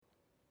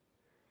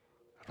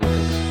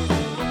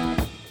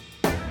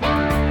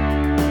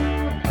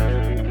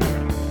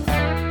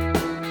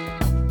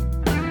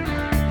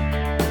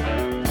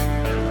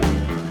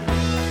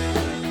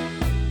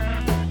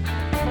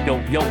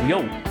Yo.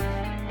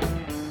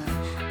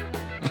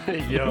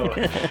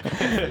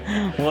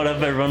 What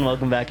up, everyone?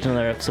 Welcome back to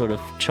another episode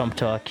of Chump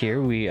Talk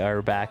here. We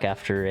are back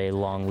after a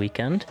long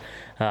weekend.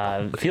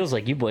 It feels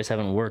like you boys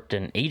haven't worked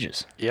in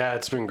ages. Yeah,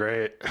 it's been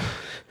great.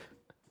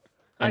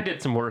 I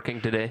did some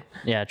working today.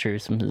 Yeah, true.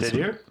 Did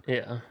you?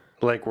 Yeah.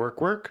 Like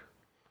work?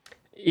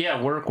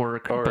 Yeah, work, Oh,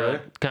 really?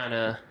 but kind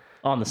of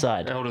On the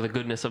side. out of the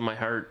goodness of my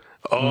heart.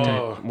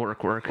 Oh.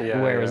 Work.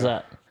 Yeah. Where was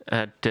that?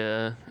 At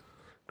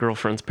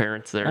girlfriend's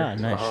parents there. Ah,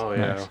 nice. Oh,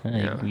 yeah. Nice.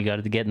 Yeah. You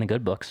got to get in the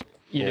good books.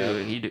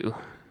 You do.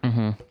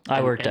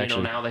 I worked and,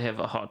 actually. now they have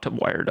a hot tub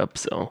wired up,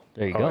 so.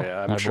 There you go. Oh,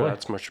 yeah, I'm sure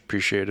that's much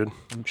appreciated.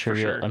 I'm sure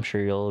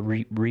sure. you'll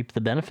reap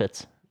the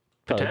benefits.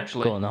 Probably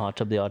Potentially. go in the hot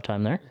tub the odd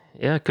time there.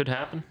 Yeah, it could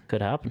happen.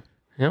 Could happen.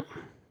 Yep.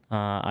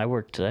 I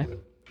worked today.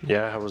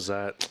 Yeah, how was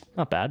that?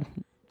 Not bad.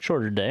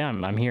 Shorter day.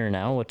 I'm here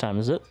now. What time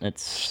is it?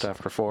 It's Just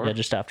after 4? Yeah,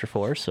 just after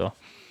 4. So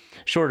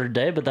shorter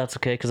day, but that's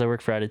okay because I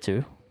work Friday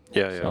too.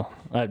 Yeah. So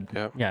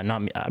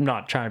not me. I'm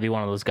not trying to be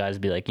one of those guys to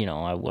be like,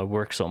 I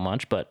work so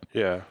much, but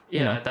Yeah.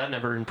 Yeah, that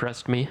never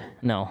impressed me.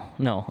 no.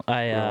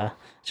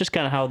 It's just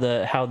kind of how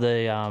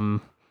the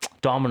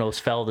dominoes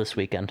fell this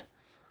weekend.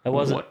 I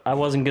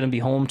wasn't gonna be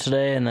home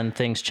today, and then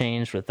things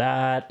changed with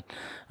that.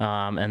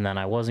 And then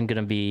I wasn't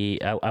gonna be.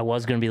 I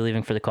was gonna be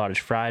leaving for the cottage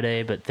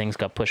Friday, but things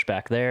got pushed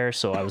back there,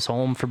 so I was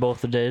home for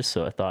both the days.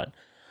 So I thought,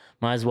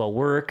 might as well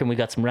work, and we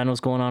got some rentals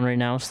going on right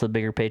now, so the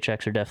bigger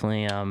paychecks are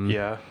definitely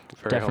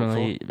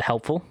Very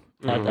helpful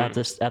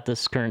at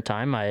this current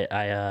time.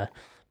 I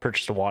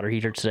purchased a water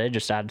heater today,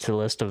 just added to the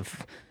list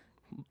of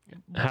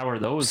How are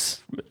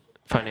those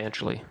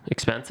financially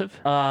expensive?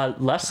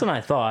 less than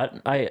I thought.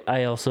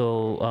 I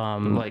also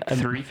Like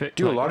 $350.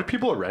 Do a lot of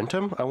people rent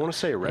them? I want to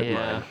say rent Yeah.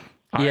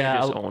 mine. Yeah, I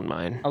just I'll- own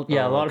mine. a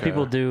lot of okay.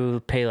 people do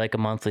pay like a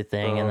monthly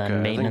thing, and okay. I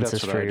then think maintenance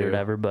that's is what I free or do.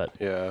 whatever. But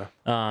Yeah.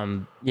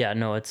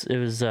 it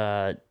was.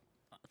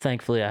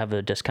 Thankfully, I have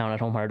a discount at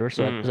Home Hardware,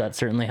 so that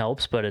certainly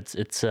helps. But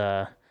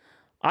that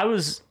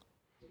was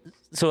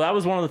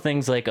one of the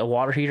things, like a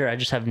water heater. I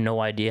just have no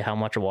idea how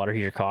much a water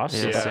heater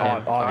costs. Yeah, same.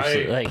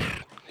 Obviously,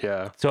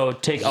 Yeah. So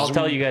I'll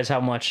tell you guys how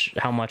much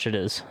it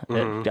is.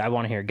 I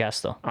want to hear a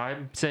guess though.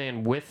 I'm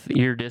saying with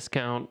your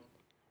discount,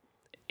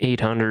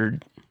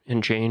 800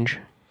 and change.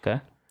 Okay.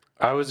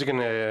 I was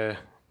gonna,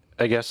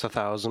 I guess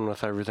 1,000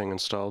 with everything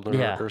installed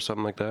or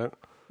something like that.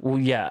 Well,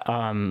 yeah.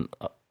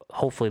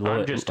 Hopefully,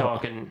 I'm just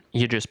talking.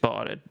 You just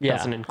bought it. Yeah.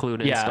 Doesn't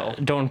include Yeah,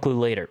 install. don't include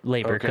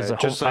labor because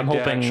Okay, just like I'm the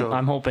hoping actual-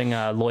 I'm hoping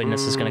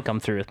Lloydness is going to come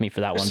through with me for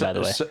that one. By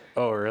the way,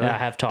 Oh, really? yeah, I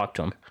have talked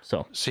to him,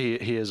 so So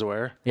he is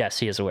aware? yes,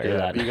 he is aware of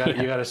that. You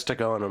got to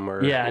stick on him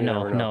or Yeah, you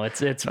never know. no,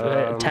 it's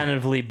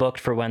tentatively booked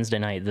for Wednesday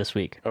night this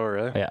week. Oh,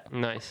 really? Yeah.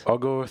 Nice. I'll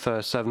go with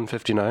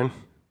 759.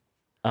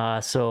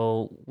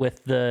 So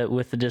with the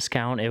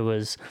discount, it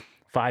was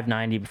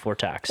 $590 before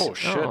tax. Oh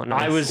shit! Oh,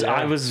 nice.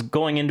 I was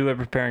going into it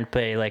preparing to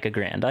pay like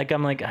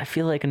 $1,000. I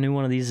feel like a new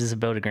one of these is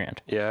about $1,000.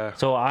 Yeah.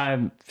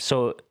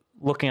 So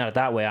looking at it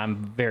that way,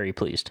 I'm very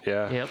pleased.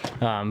 Yeah.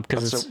 Yep.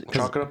 Because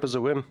Chalk it up as a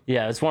win.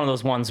 yeah, it's one of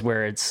those ones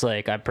where it's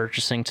like I'm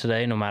purchasing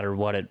today no matter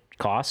what it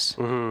costs.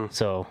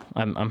 So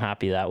I'm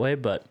happy that way.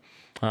 But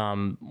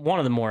one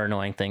of the more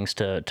annoying things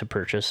to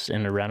purchase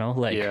in a rental,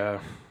 like Yeah.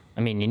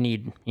 I mean, you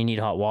need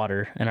hot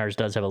water, and ours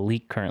does have a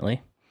leak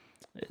currently.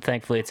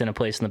 Thankfully, it's in a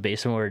place in the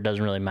basement where it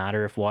doesn't really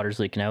matter if water's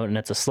leaking out, and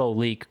it's a slow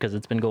leak because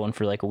it's been going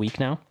for like a week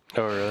now.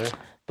 Oh, really?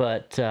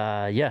 But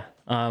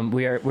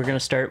we're gonna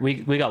start. We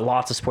got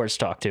lots of sports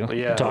to talk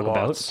Yeah. talk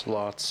Lots.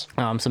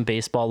 about. Some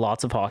baseball,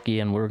 lots of hockey,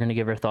 and we're gonna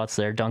give our thoughts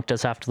there. Dunc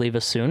does have to leave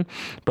us soon,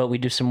 but we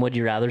do some would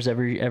you rather's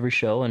every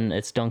show, and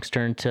it's Dunc's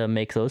turn to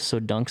make those. So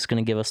Dunc's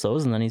gonna give us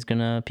those, and then he's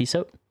gonna peace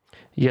out.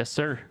 Yes,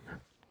 sir.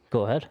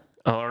 Go ahead.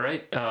 All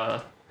right.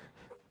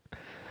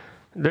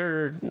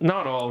 They're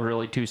not all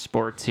really two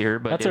sports here,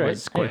 but That's it all right.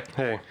 was quick.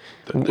 Hey,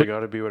 they got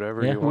to be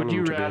whatever you want Would you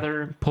them to be.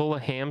 rather pull a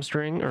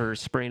hamstring or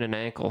sprain an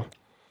ankle?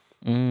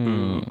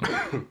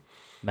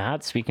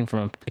 Matt, speaking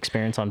from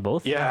experience on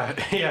both. Yeah.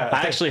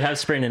 I actually have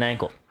sprained an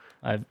ankle.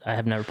 I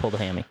have never pulled a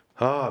hammy.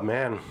 Oh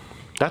man,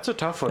 that's a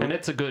tough one. And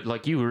it's a good,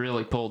 like, you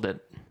really pulled it.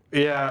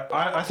 Yeah,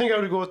 I think I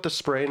would go with the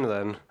sprain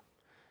then.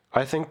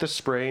 I think the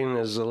sprain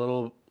is a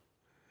little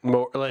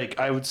more, like,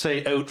 I would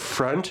say out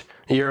front,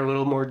 you're a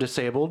little more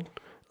disabled,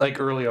 like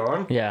early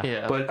on. Yeah.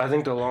 Yeah. But I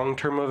think the long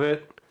term of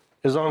it,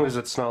 as long as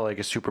it's not like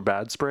a super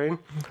bad sprain,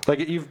 like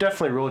you've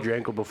definitely rolled your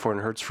ankle before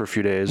and it hurts for a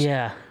few days.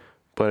 Yeah.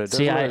 But it doesn't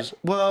See, always,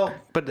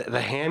 but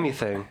the hammy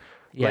thing,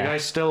 like Yeah. I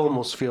still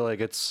almost feel like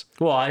it's.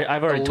 Well,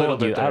 I've already A little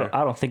told you. bit there.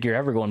 I don't think you're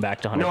ever going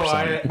back to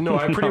 100%. No,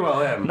 I pretty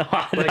well am.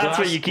 That's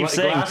what you keep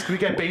saying. Last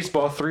week at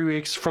baseball, 3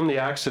 weeks from the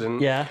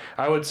accident. Yeah.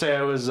 I would say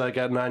I was like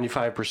at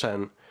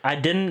 95%. I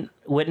didn't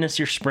witness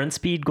your sprint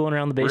speed going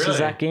around the bases Really?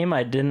 that game.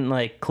 I didn't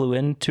like clue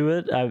into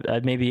it.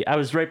 I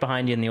was right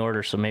behind you in the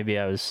order, so maybe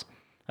I was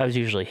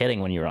usually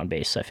hitting when you were on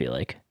base. I feel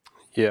like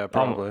Yeah,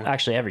 probably.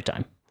 actually every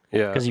time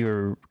Yeah. because you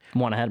were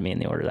one ahead of me in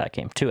the order that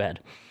game, two ahead.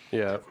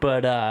 Yeah.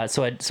 But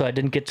so I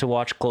didn't get to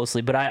watch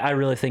closely. But I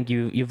really think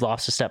you've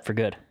lost a step for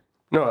good.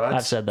 No, that's,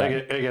 I've said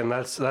that. Again,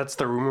 that's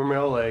the rumor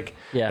mill. Like,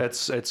 Yeah.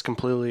 it's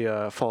completely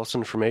false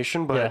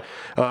information. But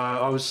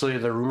obviously,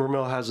 the rumor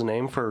mill has a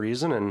name for a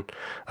reason,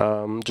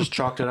 and just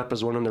chalked it up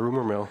as one in the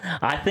rumor mill.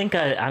 I think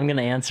I'm going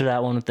to answer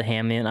that one with the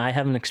hammy, and I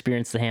haven't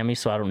experienced the hammy,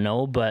 so I don't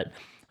know, but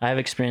I have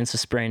experienced a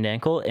sprained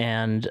ankle,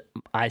 and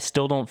I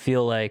still don't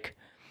feel like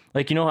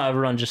you know how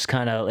everyone just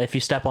kind of, if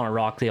you step on a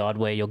rock the odd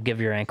way, you'll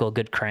give your ankle a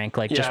good crank,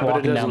 like just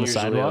walking down the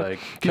sidewalk. Like,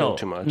 kill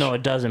too much. No,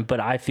 it doesn't.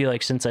 But I feel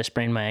like since I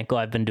sprained my ankle,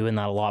 I've been doing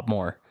that a lot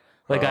more.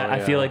 Like I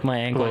feel like my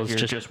ankle Like is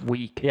you're just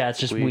weak. Yeah, it's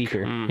just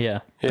weaker. Yeah.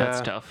 That's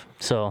tough.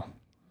 So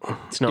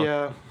It's not.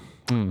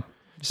 Yeah.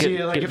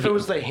 See, like if it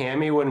was the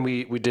hammy when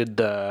we did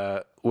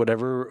the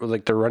whatever,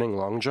 like the running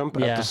long jump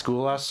at the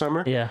school last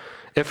summer. yeah.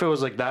 If it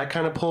was like that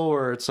kind of pull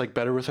where it's like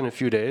better within a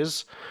few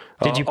days.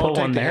 Did you pull I'll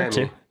take one the there hammy.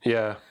 too?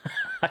 Yeah.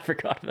 I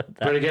forgot about that.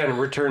 But again,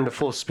 return to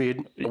full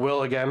speed.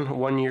 Will again,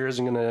 1 year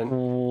isn't gonna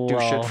do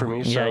shit for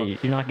me. So Yeah,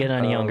 you're not getting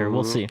any younger.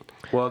 We'll see.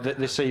 well,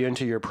 they say you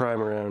enter your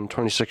prime around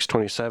 26,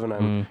 27.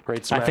 I'm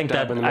right smack I think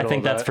dab in the middle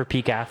of that's that. for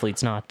peak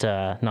athletes, not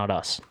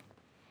us.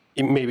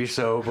 Maybe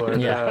so, but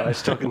Yeah. I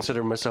still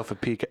consider myself a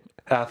peak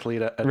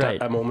athlete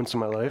at moments in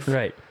my life.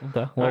 Right.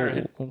 Okay. Well, All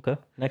right. okay.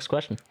 Next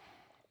question.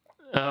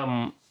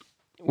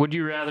 Would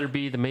you rather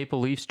be the Maple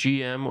Leafs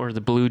GM or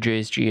the Blue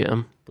Jays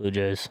GM? Blue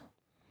Jays.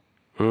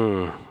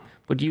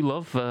 Would you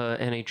love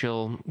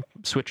NHL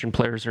switching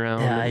players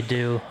around? Yeah, I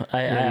do.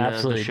 I in,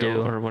 absolutely the show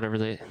do. Or whatever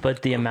they.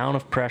 But the amount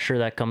of pressure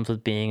that comes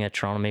with being a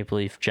Toronto Maple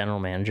Leaf general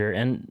manager,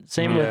 and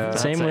same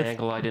That's with an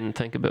angle I didn't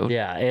think about.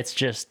 yeah, it's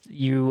just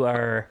you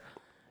are.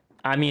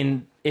 I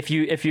mean, if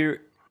you're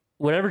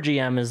whatever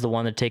GM is the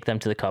one to take them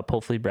to the cup,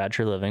 hopefully Brad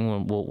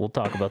Living. We'll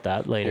talk about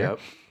that later. Yep.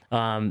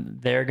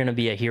 They're going to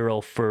be a hero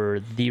for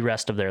the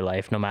rest of their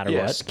life, no matter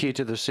Yes, what. key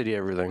to the city,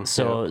 everything.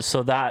 So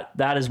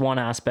that is one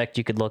aspect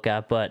you could look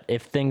at. But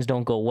if things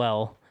don't go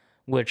well,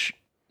 which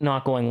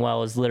not going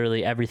well is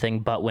literally everything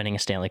but winning a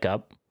Stanley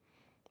Cup,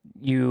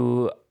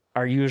 you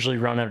are usually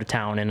run out of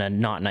town in a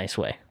not nice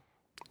way.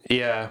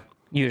 Yeah.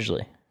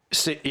 Usually.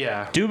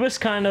 Yeah. Dubas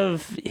kind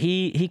of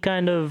he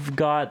kind of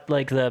got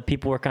like the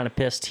people were kind of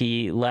pissed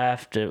he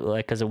left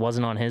like because it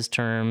wasn't on his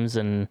terms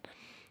and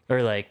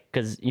or like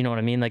because you know what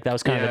I mean, like that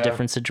was kind of a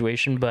different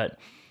situation. But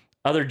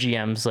other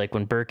GMs, like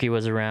when Berkey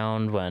was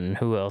around, when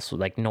who else,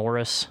 like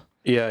Norris,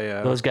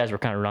 Yeah. those guys were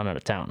kind of run out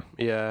of town.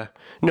 Yeah.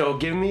 No,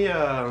 give me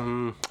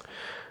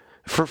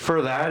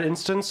for that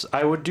instance,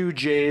 I would do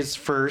Jays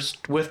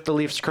first with the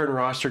Leafs current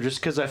roster just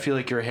because I feel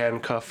like you're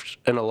handcuffed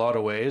in a lot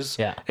of ways.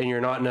 Yeah. And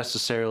you're not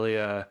necessarily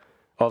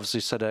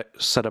obviously set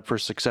up for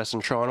success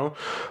in Toronto.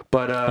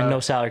 But And no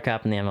salary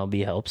cap in the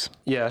MLB helps.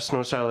 yeah,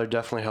 snow salary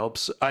definitely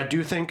helps. I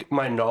do think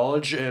my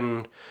knowledge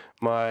and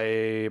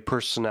my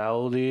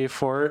personality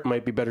for it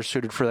might be better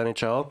suited for the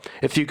NHL.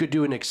 If you could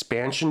do an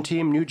expansion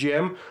team, new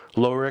GM,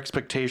 lower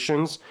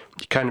expectations,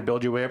 you kind of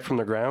build your way up from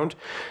the ground.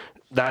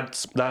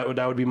 That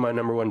would be my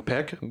number one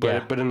pick.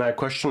 But in that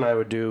question, I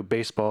would do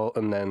baseball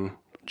and then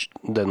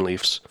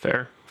Leafs.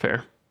 Fair.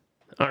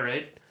 All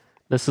right.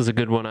 This is a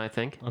good one, I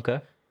think.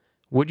 Okay.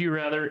 Would you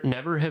rather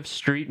never have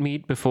street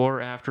meat before,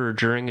 after, or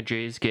during a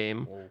Jays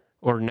game,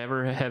 or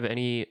never have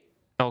any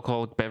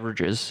alcoholic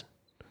beverages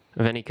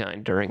of any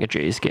kind during a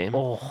Jays game?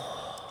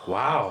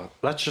 Wow,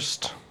 that's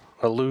just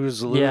a lose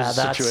situation.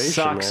 that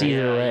sucks man.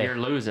 either way. You're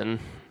losing.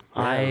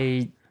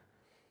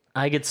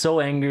 I get so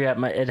angry at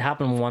it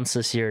happened once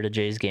this year at a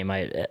Jays game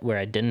where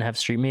I didn't have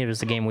street meat. It was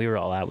the game we were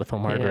all at with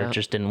home hardware. Yeah. It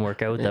just didn't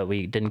work out that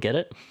we didn't get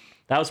it.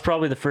 That was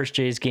probably the first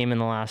Jays game in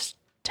the last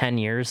 10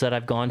 years that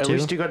I've gone At to.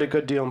 least you got a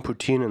good deal on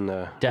poutine in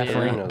the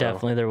arena, though.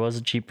 Definitely. There was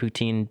a cheap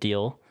poutine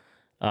deal.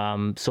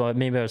 So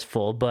maybe I was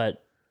full,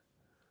 but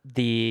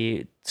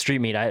the street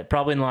meat,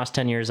 probably in the last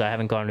 10 years, I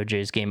haven't gone to a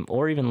Jays game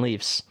or even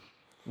Leafs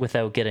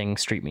without getting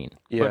street meat.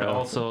 Yeah. But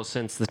also,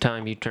 since the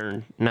time you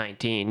turned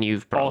 19,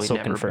 you've probably Also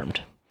never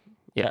confirmed.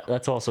 Yeah.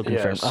 That's also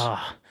confirmed. Yes.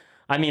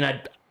 I mean,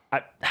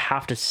 I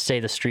have to say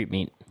the street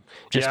meat.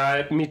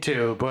 Me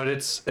too, but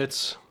it's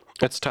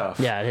tough.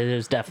 Yeah, it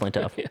is definitely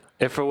tough.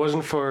 If it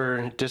wasn't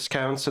for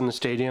discounts in the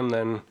stadium,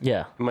 then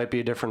Yeah. it might be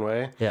a different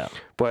way. Yeah.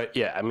 But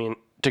yeah, I mean,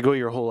 to go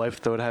your whole life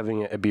without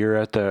having a beer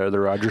at the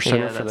Rogers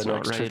Center for that's the not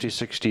next right. 50,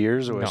 60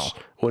 years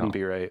wouldn't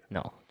be right.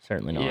 No,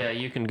 certainly not. Yeah,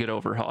 you can get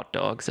over hot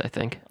dogs, I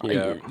think.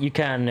 Yeah. You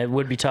can. It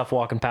would be tough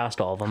walking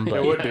past all of them, but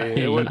It would be.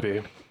 It would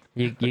be.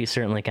 you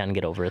certainly can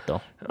get over it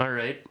though. All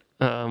right.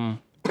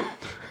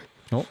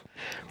 Nope.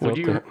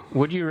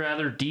 Would you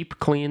rather deep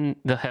clean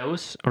the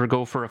house or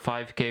go for a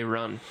 5K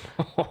run?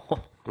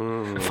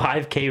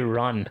 5K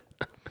run.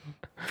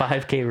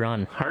 5K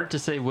run. Hard to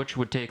say which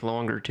would take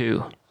longer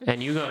too.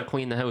 And you got to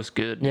clean the house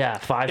good. Yeah,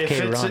 If 5K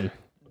it's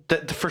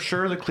run. for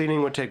sure, the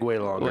cleaning would take way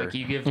longer. Like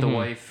you give the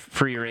wife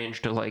free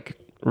range to like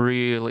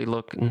really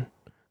look and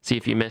see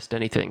if you missed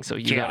anything. So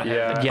you gotta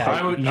have yeah,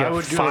 I would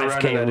do a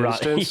run in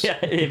that instance. Yeah,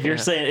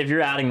 if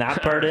you're adding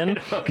that part in,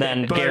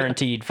 then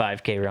guaranteed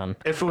 5K run.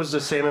 If it was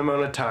the same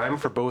amount of time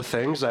for both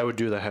things, I would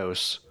do the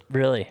house.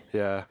 Really?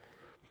 Yeah.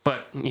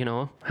 But,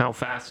 how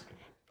fast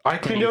I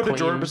cleaned you out a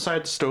drawer clean?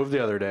 beside the stove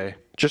the other day.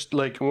 Just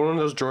like one of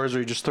those drawers where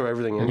you just throw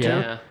everything into.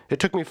 Yeah. It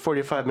took me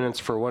 45 minutes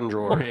for one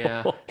drawer.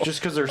 Yeah. Just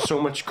because there's so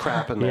much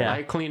crap in there. Yeah.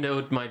 I cleaned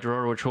out my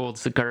drawer which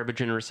holds the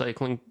garbage and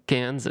recycling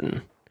cans,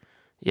 and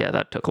yeah,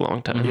 that took a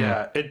long time.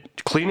 Yeah,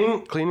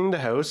 cleaning the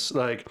house,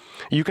 like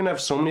you can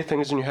have so many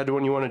things in your head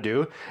when you want to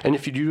do, and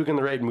if you do get in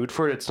the right mood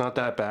for it, it's not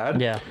that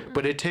bad. Yeah.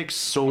 But it takes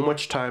so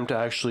much time to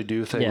actually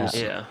do things.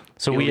 Yeah.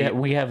 So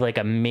we have like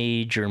a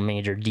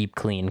major deep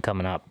clean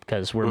coming up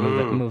because we're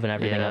moving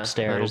everything Yeah,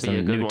 upstairs that'll be a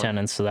and good new one.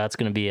 tenants. So that's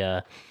going to be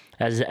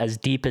as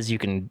deep as you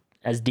can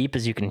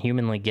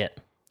humanly get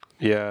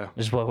Yeah.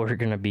 is what we're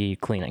going to be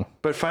cleaning.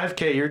 But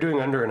 5K, you're doing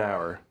under an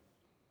hour.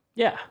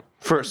 Yeah,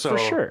 For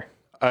sure.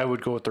 I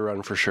would go with the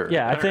run for sure.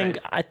 Yeah,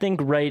 I think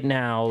right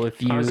now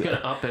if you I was gonna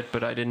up it,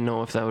 but I didn't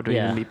know if that would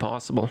Yeah. even be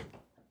possible.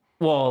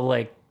 well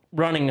like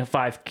running a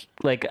 5,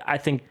 like I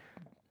think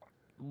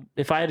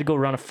if I had to go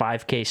run a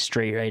 5K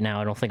straight right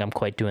now, I don't think I'm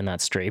quite doing that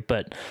straight,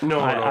 but No,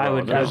 I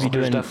would there's be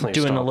doing definitely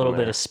a stop little in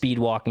bit there. of speed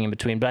walking in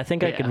between. But I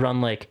think I could Yeah.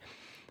 run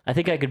I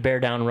think I could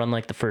bear down and run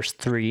like the first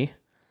 3,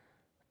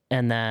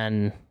 and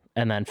then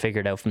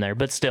figure it out from there.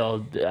 But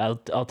still,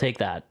 I'll take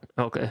that.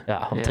 Okay.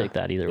 Yeah, I'll take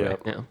that either way.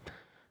 Yeah.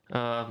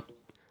 Yeah.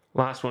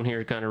 Last one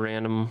here, kind of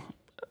random.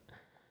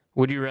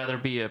 Would you rather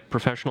be a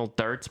professional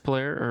darts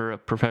player or a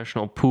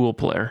professional pool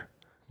player?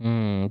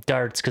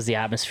 Darts, because the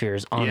atmosphere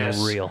is Yes.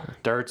 unreal.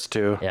 Darts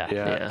too. Yeah.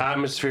 Yeah.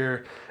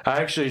 Atmosphere.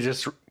 I actually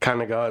just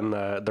kind of got in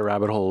the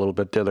rabbit hole a little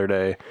bit the other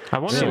day. I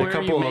wonder Seen a where you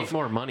couple make of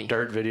more money.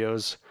 Dart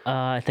videos.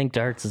 I think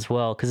darts as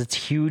well, because it's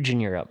huge in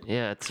Europe.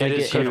 Yeah, it's It like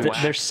is kind of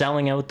huge. They're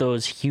selling out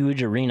those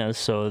huge arenas,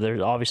 so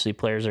there's obviously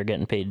players are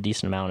getting paid a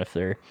decent amount if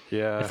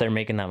they're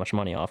making that much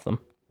money off them.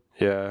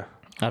 Yeah.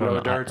 I don't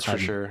know. Darts for I'm-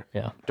 sure.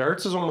 Yeah.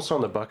 Darts is almost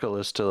on the bucket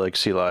list to like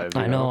see live.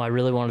 I know. I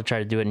really wanted to try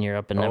to do it in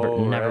Europe and never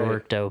right.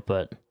 worked out,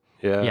 but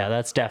Yeah. yeah,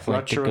 that's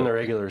definitely Not sure when the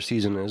regular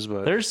season is,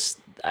 but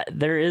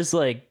there is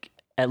like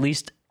at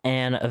least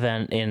an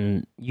event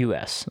in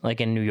US,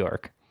 like in New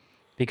York.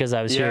 Because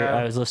I was Yeah.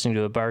 I was listening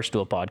to a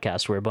Barstool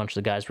podcast where a bunch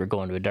of the guys were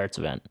going to a darts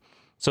event.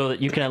 So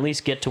that you can at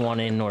least get to one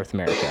in North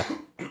America.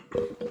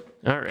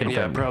 all right.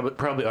 yeah,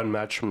 probably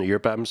unmatched from the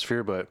Europe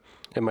atmosphere, but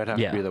it might have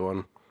Yeah. to be the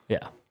one.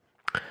 Yeah.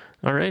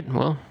 All right.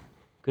 Well,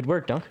 Good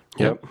work, Dunc.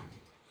 Yep.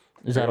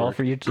 Is that all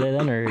for you today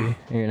then, or you're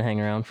gonna hang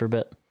around for a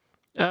bit?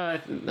 I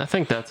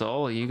think that's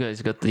all. You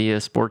guys got the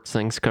sports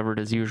things covered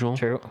as usual.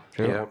 True.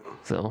 Yep.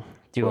 So,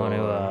 Do you want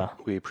to?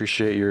 We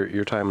appreciate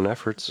your time and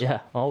efforts. Yeah,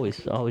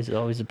 always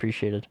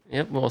appreciated.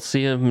 yep. We'll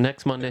see you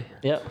next Monday.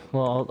 Yeah.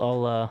 Well,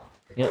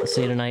 I'll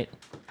see you tonight.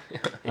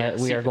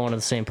 We are going to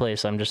the same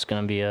place. I'm just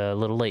gonna be a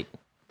little late.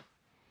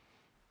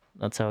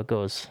 That's how it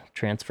goes.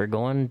 Transfer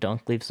going.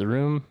 Dunc leaves the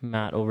room.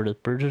 Matt over to the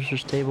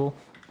producer's table.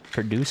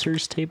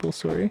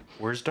 Sorry.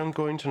 Where's Dunc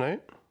going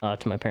tonight?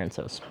 To my parents'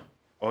 house.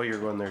 Oh, you're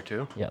going there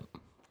too? Yep.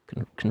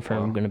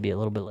 Confirm I'm gonna be a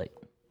little bit late.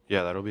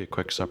 Yeah, that'll be a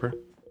quick supper.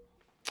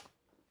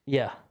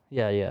 Yeah.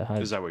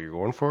 Is that what you're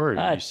going for?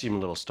 Or you seem a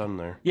little stunned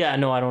there. Yeah,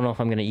 no, I don't know if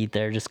I'm gonna eat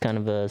there. Just kind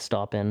of a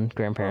stop in.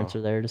 Grandparents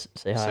are there to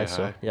say hi. Say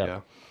So hi.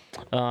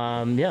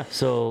 yeah. Yeah.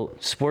 So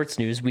sports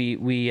news.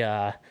 We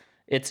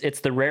it's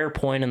the rare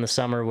point in the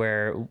summer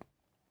where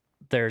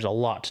there's a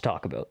lot to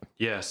talk about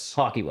Yes.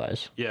 hockey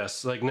wise.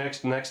 Yes. Like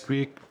next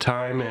week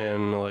time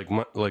and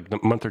like the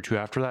month or two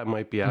after that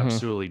might be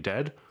absolutely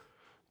dead,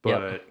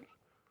 but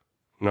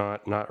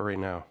not right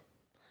now.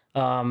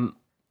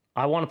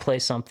 I want to play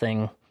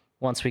something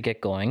once we get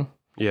going.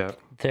 Yeah.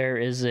 There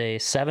is a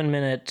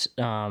 7-minute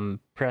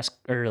press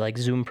or like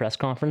Zoom press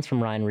conference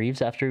from Ryan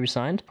Reaves after he was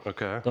signed.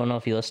 Okay. Don't know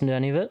if you listened to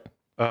any of it.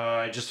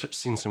 I just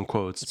seen some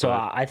quotes. So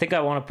but I think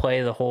I want to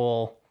play the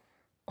whole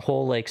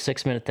like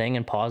 6-minute thing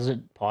and pause it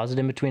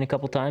in between a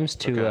couple times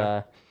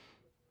to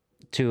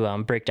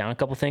break down a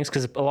couple things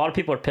because a lot of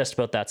people are pissed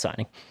about that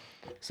signing.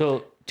 So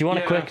do you want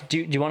to do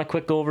you want to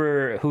quick go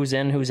over who's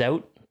in, who's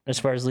out as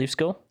far as Leafs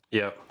go?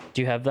 yeah.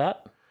 Do you have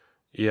that?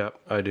 Yeah,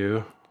 I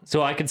do.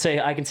 So I can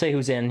say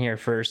who's in here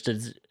first.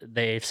 Is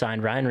they've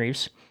signed Ryan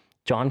Reaves,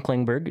 John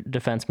Klingberg,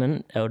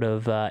 defenseman out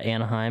of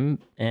Anaheim,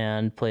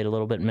 and played a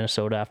little bit in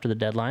Minnesota after the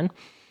deadline.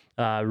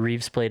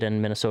 Reaves played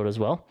in Minnesota as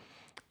well.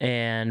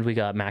 And we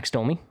got Max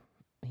Domi.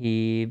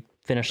 He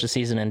finished the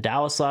season in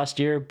Dallas last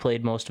year,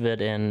 played most of it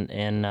in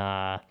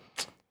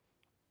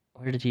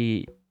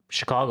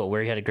Chicago,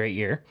 where he had a great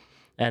year.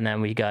 And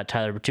then we got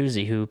Tyler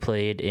Bertuzzi, who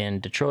played in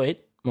Detroit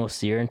most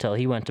of the year until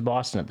he went to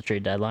Boston at the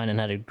trade deadline and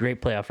had a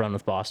great playoff run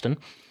with Boston.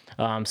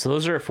 So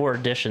those are 4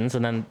 additions.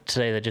 And then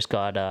today they just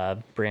got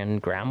Brandon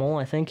Grammel,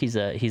 I think. He's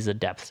a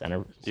depth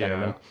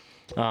centerman.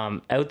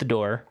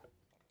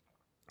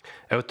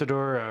 Out the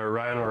door,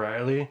 Ryan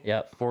O'Reilly.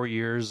 Yep. 4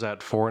 years at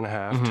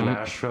 4.5 to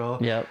Nashville.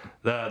 Yep.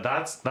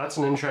 That's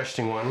an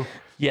interesting one.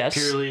 Yes.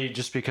 Purely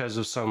just because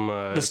of some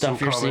The stuff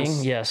some you're comments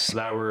seeing, yes.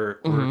 that were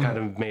kind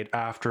of made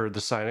after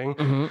the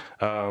signing.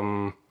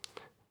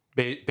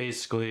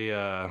 Basically,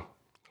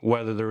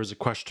 whether there was a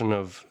question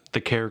of the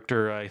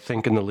character, I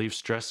think, in the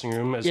Leafs dressing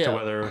room as to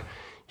whether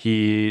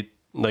he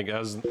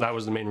that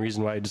was the main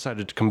reason why he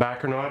decided to come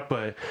back or not.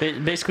 But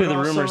basically, but the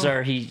rumors also-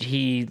 are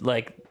he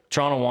like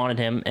Toronto wanted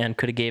him and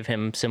could have gave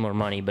him similar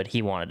money, but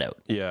he wanted out.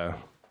 Yeah.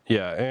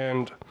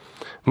 And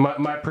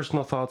my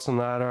personal thoughts on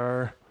that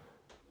are,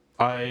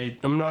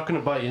 I'm not going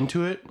to buy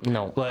into it.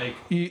 No. Like,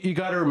 you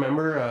got to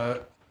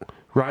remember,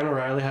 Ryan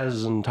O'Reilly has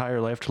his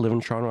entire life to live in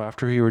Toronto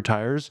after he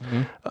retires.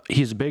 Mm-hmm.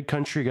 He's a big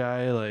country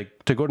guy.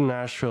 Like, to go to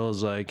Nashville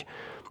is like,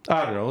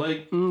 I don't know,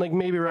 like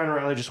maybe Ryan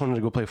O'Reilly just wanted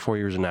to go play 4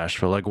 years in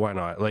Nashville. Like, why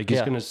not? Like,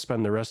 he's going to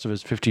spend the rest of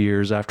his 50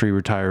 years after he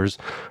retires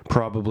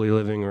probably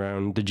living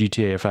around the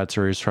GTA if that's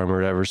where he's from or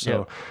whatever.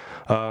 So,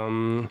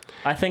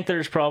 I think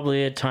there's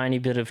probably a tiny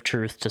bit of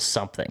truth to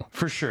something.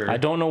 for sure. I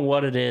don't know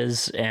what it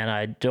is,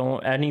 and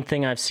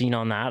anything I've seen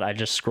on that, I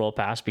just scroll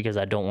past because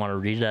I don't want to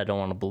read it, I don't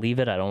want to believe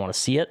it, I don't want to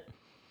see it.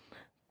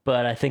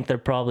 But I think there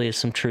probably is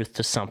some truth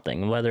to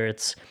something, whether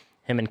it's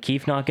him and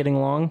Keefe not getting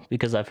along,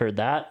 because I've heard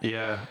that.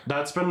 Yeah,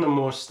 that's been the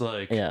most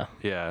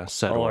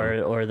said one.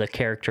 Or the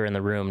character in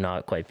the room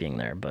not quite being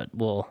there. But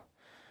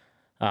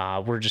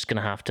we're just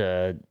gonna have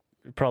to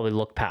probably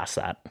look past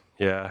that.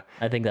 Yeah,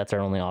 I think that's our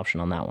only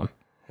option on that one.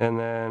 and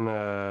then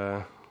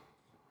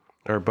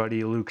our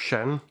buddy Luke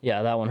Shen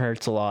Yeah, that one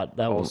hurts a lot.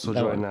 That also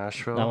one, joined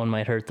Nashville. That one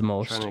might hurt the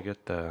most. Trying to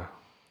get the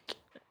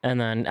And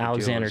then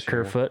Alexander dealers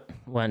here. Kerfoot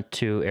went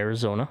to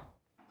Arizona.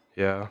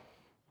 yeah.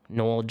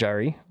 Noel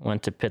Jari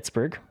went to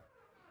Pittsburgh.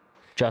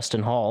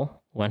 Justin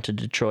Hall went to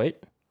Detroit.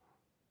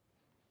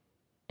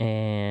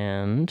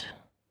 And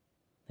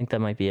I think that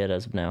might be it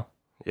as of now.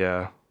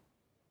 Yeah,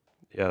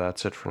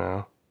 that's it for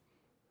now.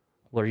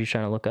 What are you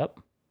trying to look up?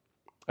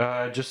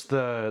 Just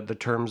the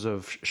terms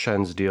of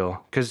Shen's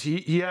deal, because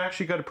he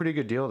actually got a pretty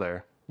good deal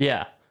there.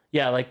 Yeah,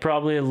 like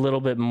probably a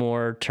little bit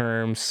more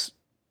terms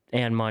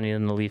and money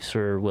than the Leafs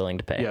were willing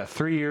to pay. Yeah,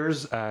 3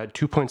 years at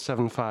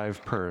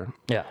 2.75 per.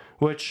 Yeah.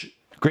 Which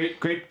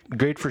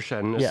great for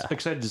Shen. Yeah.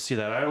 Excited to see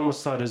that. I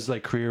almost thought his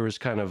career was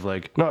kind of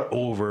not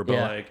over,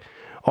 but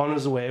on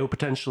his way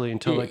potentially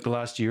until the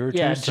last year or two.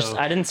 Yeah, so.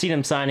 I didn't see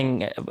him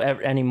signing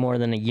any more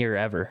than a year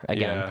ever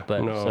again. Yeah,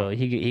 but no. so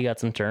he got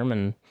some term,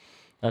 and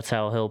that's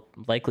how he'll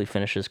likely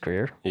finish his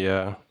career.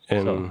 Yeah,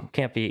 and So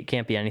can't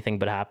be anything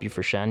but happy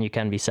for Shen. You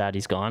can be sad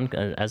he's gone,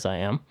 as I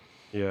am.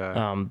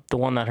 yeah, The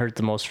one that hurt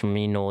the most for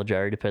me, Noel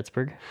Jari to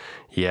Pittsburgh.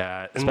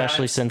 yeah, and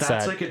Especially since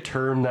that's that- like a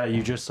term that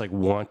you just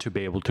want to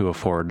be able to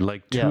afford,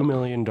 like $2 Yeah.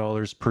 million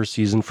per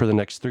season for the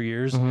next 3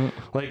 years.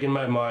 Mm-hmm. Like in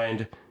my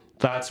mind,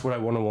 that's what I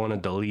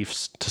wanted the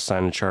Leafs to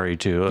sign Achari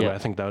to, and Yeah. I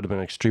think that would have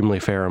been extremely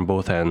fair on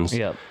both ends.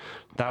 Yep.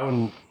 That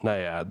one,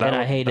 that And I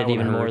one- hate that it one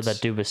even more hurts. that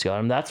Dubas got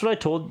him. That's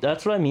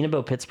what I mean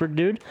about Pittsburgh,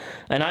 dude.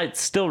 And I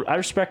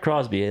respect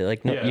Crosby.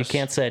 Like, no, you Yes.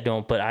 can't say I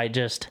don't, but I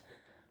just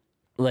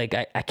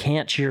I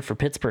can't cheer for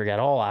Pittsburgh at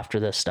all after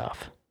this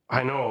stuff.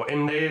 I know,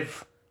 and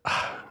they've.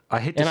 I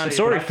hate to And say, I'm it,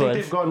 sorry but I for think it.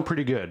 they've gotten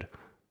pretty good.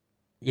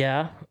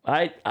 Yeah,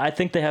 I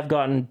think they have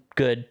gotten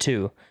good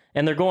too.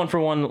 And they're going for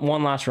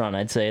one last run,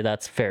 I'd say.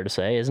 That's fair to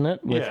say, isn't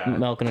it? With Yeah.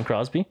 Malkin and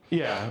Crosby.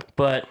 Yeah,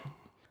 But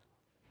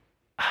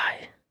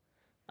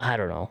I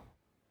don't know.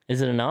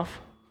 Is it enough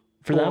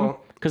for them?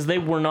 Well- Because they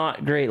were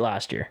not great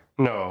last year.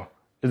 no.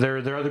 Their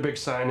other big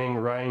signing,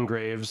 Ryan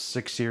Graves,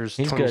 6 years,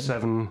 He's good.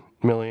 27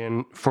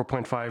 million,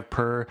 4.5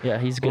 per. Yeah,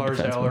 he's a good Lars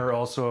defenseman. Eller,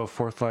 also a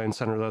fourth line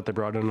center that they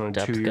brought in on a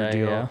Depth 2-year guy,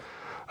 deal. yeah.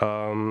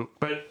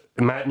 But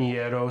Matt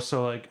Nieto,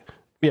 so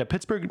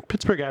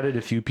Pittsburgh added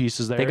a few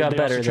pieces there. They got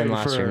better also than traded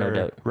last year, no for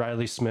doubt.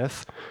 Riley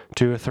Smith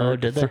to a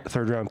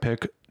third round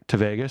pick to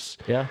Vegas.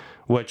 Yeah.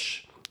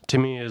 Which to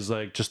me is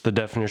just the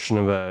definition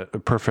of a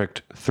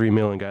perfect $3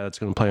 million guy that's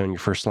going to play on your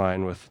first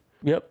line with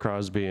Yep.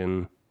 Crosby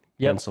and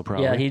Yep. Gensel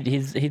probably. Yeah,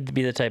 he'd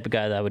be the type of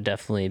guy that would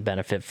definitely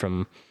benefit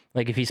from,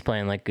 if he's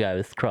playing like a guy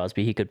with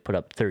Crosby, he could put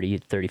up 30,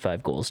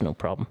 35 goals, no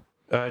problem.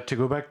 To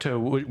go back to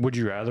would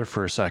you rather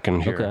for a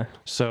second here. Okay.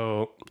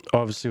 So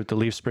obviously with the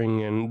Leafs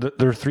bringing in,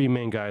 there are three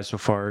main guys so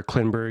far: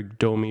 Klingberg,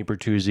 Domi,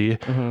 Bertuzzi.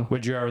 Mm-hmm.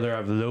 Would you rather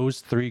have those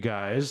three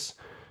guys?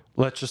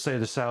 Let's just say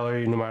the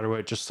salary, no matter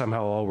what, just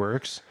somehow all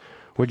works.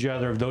 Would you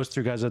rather have those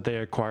three guys that they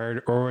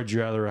acquired, or would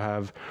you rather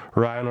have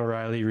Ryan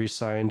O'Reilly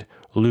re-signed,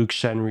 Luke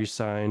Shen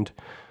re-signed,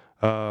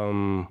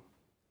 And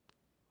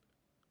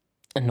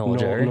Noel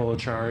Jarry. Noel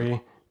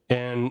Achari,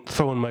 and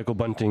throw in Michael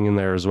Bunting in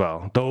there as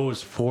well?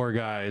 Those four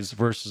guys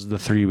versus the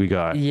three we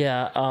got.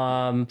 Yeah,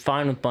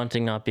 fine with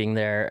Bunting not being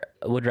there.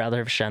 Would rather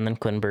have Shen than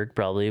Klingberg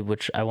probably,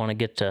 which I want to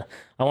get to.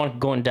 I want to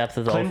go in depth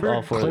with all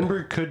four.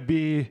 Klingberg could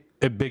be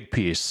a big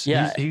piece.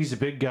 Yeah. He's a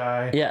big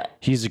guy. Yeah.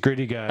 He's a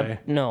gritty guy.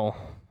 No,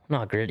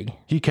 not gritty.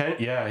 He can,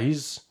 yeah,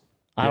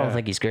 I don't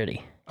think he's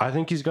gritty. I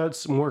think he's got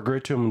some more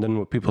grit to him than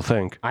what people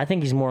think. I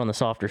think he's more on the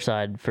softer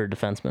side for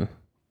defensemen.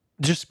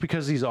 Just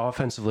because he's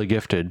offensively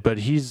gifted, but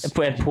he's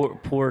And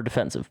poor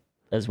defensive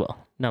as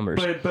well. Numbers.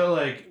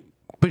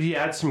 but he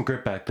adds some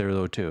grit back there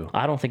though too.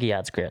 I don't think he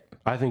adds grit.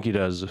 I think he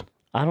does.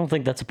 I don't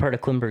think that's a part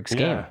of Klingberg's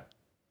game. Yeah.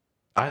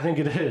 I think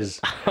it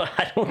is.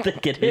 I don't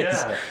think it is.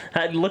 Yeah.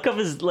 I'd look up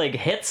his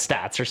hit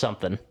stats or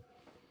something.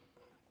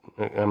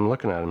 I'm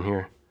looking at him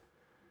here.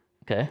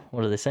 Okay,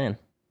 what are they saying?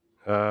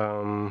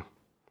 Well,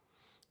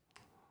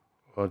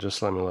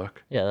 just let me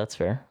look. Yeah, that's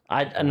fair.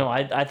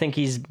 I think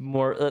he's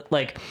more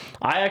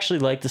I actually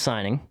like the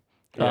signing.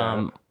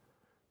 Yeah.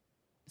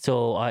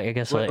 So I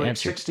guess I Like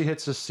answered. 60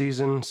 hits this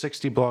season,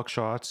 60 block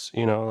shots.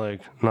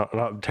 Like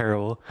not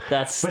terrible.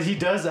 That's But he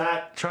does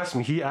add. Trust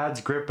me, he adds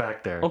grit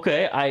back there.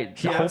 okay. He I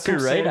adds hope some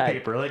you're right.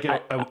 sandpaper, like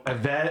a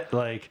vet,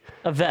 like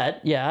A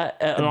vet, yeah,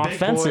 an a big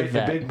offensive boy,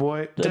 vet. a big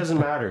boy. Doesn't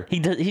matter. He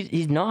does.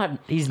 He's not.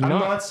 He's I'm not.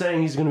 not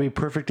saying he's going to be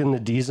perfect in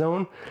the D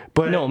zone,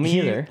 but No, me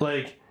either.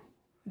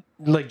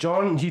 Like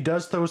John, he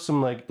does throw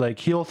some like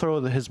he'll throw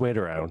his weight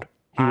around.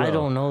 I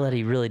don't know that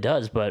he really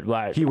does, but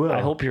He will.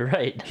 I hope you're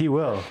right. He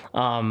will.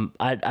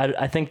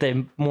 I think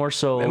they more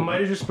so. It might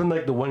have just been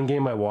like the one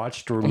game I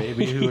watched, or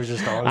maybe he was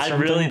just on. I something,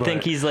 really but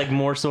think he's like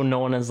more so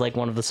known as like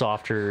one of the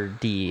softer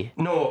D.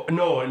 No,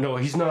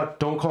 he's not.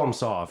 Don't call him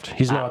soft.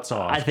 He's not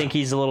soft. I think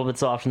he's a little bit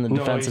soft in the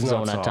defensive he's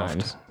not zone at soft.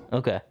 times.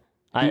 Okay.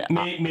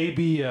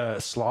 Maybe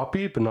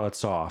sloppy, but not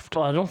soft.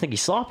 Well, I don't think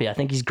he's sloppy. I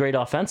think he's great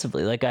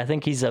offensively. Like I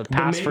think he's a But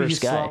pass maybe first he's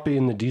guy. sloppy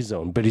in the D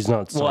zone, but he's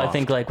not soft. Well, I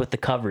think like with the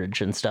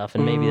coverage and stuff,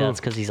 and maybe that's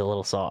because he's a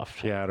little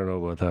soft. Yeah, I don't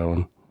know about that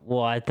one.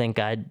 Well, I think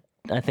I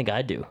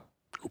do.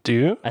 Do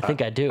you? I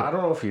think I do. I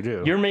don't know if you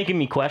do. You're making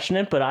me question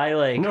it, but I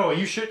like. No,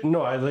 you should.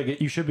 No, I like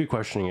it. You should be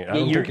questioning it. I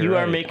don't think You you're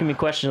are right. making me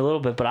question a little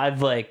bit, but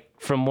I've like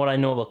from what I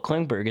know about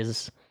Klingberg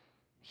is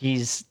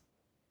he's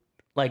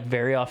like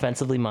very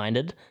offensively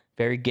minded,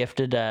 very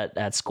gifted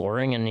at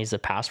scoring, and he's a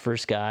pass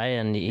first guy,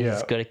 and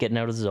he's good at getting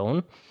out of the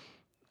zone.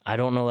 I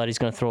don't know that he's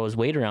going to throw his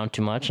weight around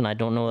too much, and I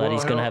don't know that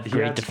he's going to have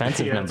great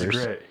defensive numbers.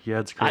 He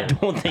adds I grit.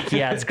 don't think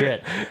he adds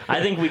grit.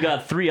 I think we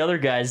got 3 other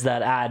guys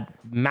that add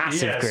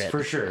massive Yes, grit.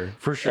 for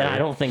sure. And I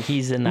don't think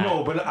he's in that.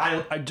 No, but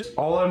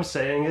all I'm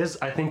saying is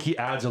I think he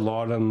adds a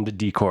lot on the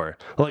decor.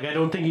 Like I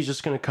don't think he's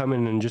just going to come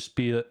in and just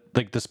be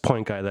like this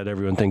point guy that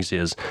everyone thinks he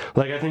is.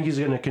 Like I think he's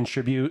going to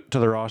contribute to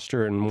the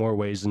roster in more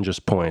ways than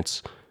just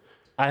points.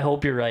 I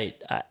hope you're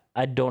right.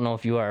 I don't know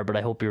if you are, but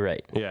I hope you're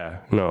right. Yeah,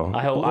 no.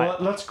 I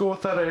hope let's go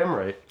with that. I am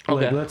right.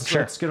 Okay, Like,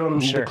 let's get on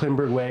the Sure.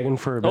 Klingberg wagon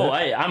for a bit. Oh,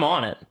 I'm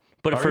on it.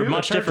 But for you?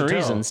 much It's hard to different tell.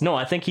 reasons. No,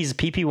 I think he's a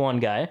PP1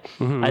 guy.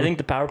 I think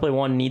the power play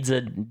one needs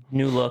a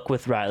new look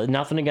with Riley.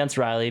 Nothing against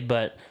Riley,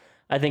 but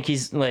I think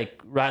he's like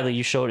Riley.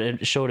 You showed in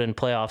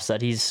playoffs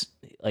that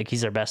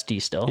he's our best D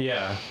still.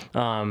 Yeah.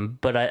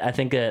 But I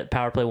think that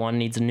power play one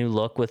needs a new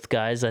look with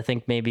guys. I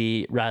think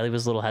maybe Riley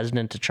was a little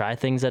hesitant to try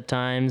things at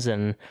times,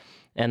 and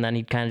then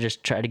he'd kind of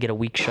just try to get a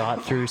weak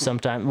shot through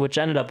sometime, which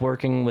ended up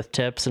working with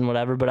tips and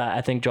whatever. But I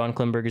think John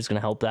Klingberg is going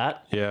to help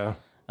that. Yeah.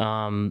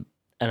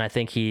 And I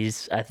think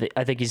he's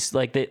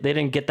like they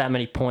didn't get that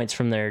many points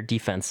from their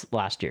defense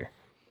last year,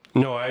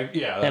 No,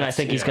 and I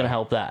think he's going to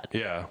help that.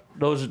 Yeah.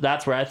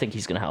 That's where I think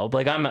he's going to help.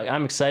 Like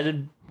I'm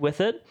excited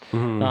with it.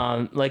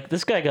 Like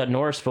this guy got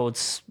Norris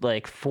votes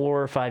like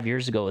 4 or 5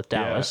 years ago with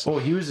Dallas. Oh,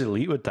 he was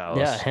elite with Dallas.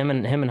 Yeah, him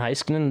and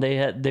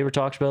Heiskanen, they were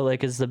talked about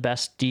like as the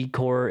best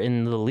D-core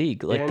in the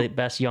league, like the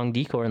best young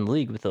D-core in the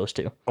league with those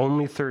two.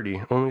 Only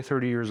 30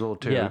 years old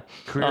too. Yeah.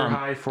 Career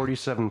high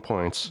 47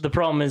 points. The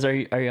problem is, are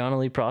you on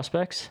Elite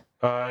Prospects?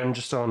 I'm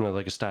just on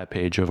a stat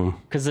page of him.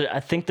 Because I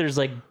think there's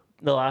like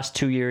the last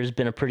 2 years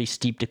been a pretty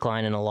steep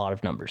decline in a lot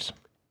of numbers.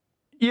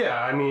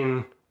 Yeah, I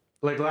mean,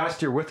 like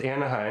last year with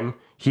Anaheim,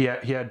 he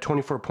had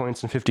 24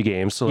 points in 50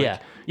 games. So Yeah,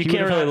 you he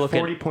can't would've really had look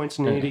 40 at points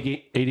in an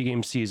 80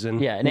 game season.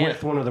 Yeah, and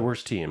with one of the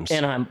worst teams.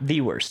 Anaheim,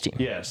 the worst team.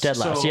 Yes. Dead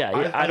last. So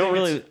Yeah, I don't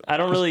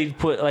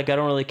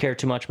really care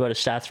too much about his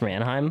stats from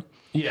Anaheim.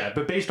 Yeah,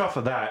 but based off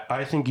of that,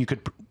 I think you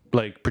could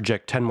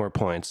project 10 more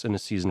points in a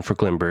season for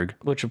Klingberg.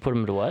 Which would put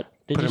him to what?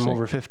 Put him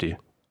over 50.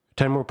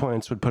 10 more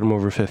points would put him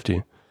over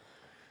 50.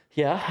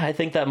 Yeah, I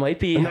think that might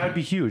be. And that would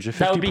be huge.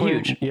 That would be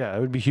huge. Yeah, it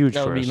would be huge.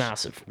 That for would be us.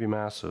 massive. It'd be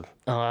massive.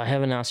 I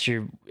haven't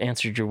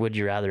answered your would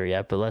you rather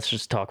yet, but let's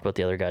just talk about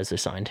the other guys they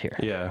signed here.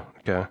 Yeah.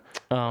 Okay.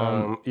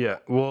 Yeah.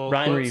 Well,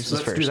 Ryan Reaves is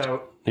let's do first.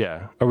 that.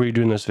 Yeah. Are we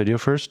doing this video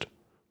first?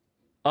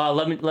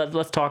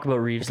 Let's talk about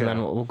Reaves and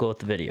then we'll go with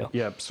the video.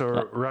 Yep.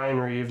 So Ryan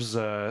Reaves,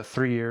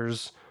 3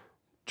 years,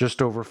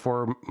 just over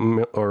 4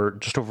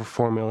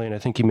 million. I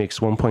think he makes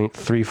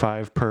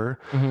 1.35 per.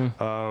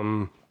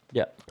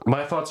 Yeah.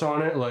 My thoughts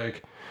on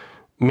it,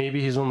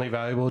 maybe he's only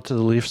valuable to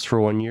the Leafs for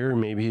 1 year.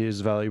 Maybe he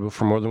is valuable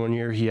for more than 1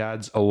 year. He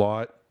adds a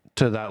lot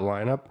to that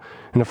lineup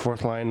in the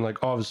fourth line.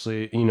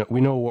 Obviously,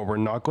 we know what we're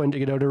not going to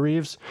get out of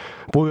Reaves,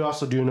 but we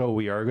also do know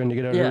we are going to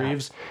get out of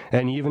Reaves.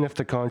 And even if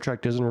the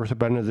contract isn't worth a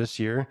bet of this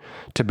year,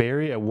 to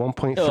bury a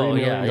 $1.3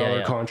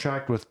 million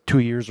contract with 2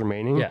 years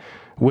remaining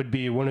would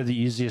be one of the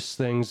easiest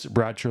things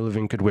Brad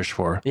Treliving could wish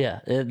for. Yeah,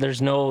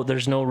 there's no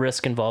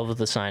risk involved with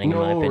the signing in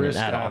my opinion risk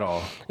at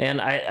all.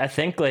 And I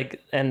think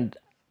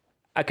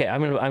okay, I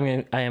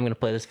am gonna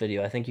play this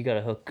video. I think you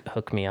gotta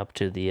hook me up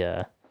to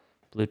the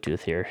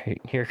Bluetooth here.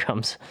 Here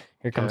comes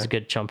a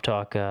good chump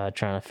talk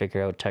trying to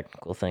figure out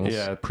technical things.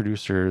 Yeah,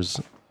 producer's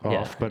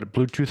off, but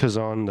Bluetooth is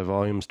on, the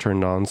volume's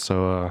turned on,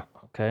 so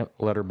okay.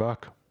 Let her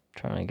buck.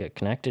 Trying to get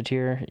connected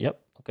here. Yep.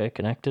 Okay,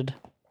 connected.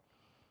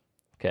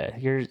 Okay,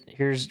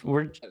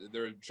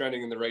 they're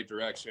trending in the right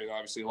direction.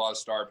 Obviously, a lot of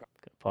star power.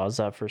 Pause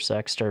that for a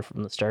sec. Start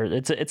from the start.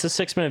 It's a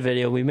 6-minute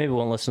video. We maybe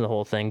won't listen to the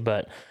whole thing,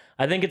 but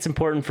I think it's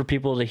important for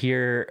people to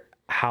hear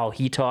how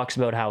he talks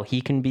about how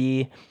he can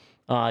be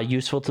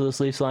useful to this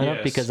Leafs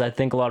lineup, because I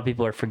think a lot of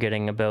people are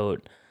forgetting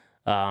about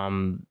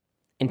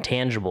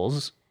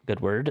intangibles, good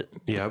word,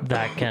 Yep.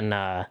 that can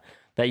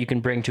that you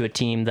can bring to a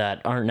team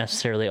that aren't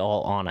necessarily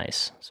all on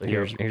ice. So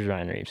here's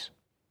Ryan Reaves.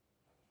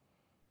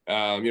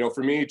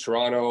 For me,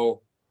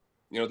 Toronto,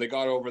 they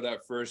got over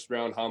that first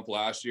round hump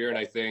last year, and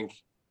I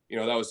think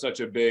that was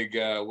such a big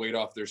weight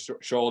off their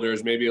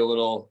shoulders, maybe a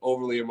little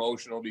overly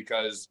emotional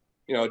because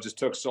it just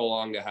took so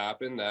long to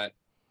happen that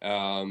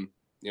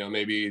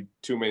maybe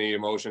too many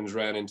emotions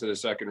ran into the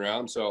second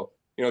round. So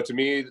to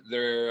me,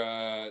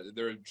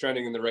 they're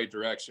trending in the right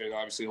direction.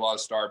 Obviously, a lot of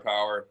star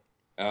power.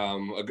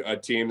 A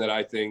team that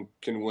I think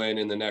can win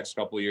in the next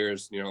couple of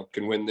years.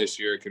 Can win this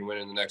year, can win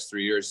in the next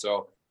 3 years.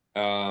 So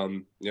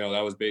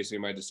that was basically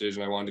my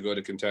decision. I wanted to go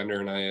to contender,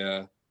 and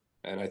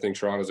I think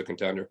Toronto's a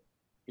contender.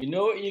 You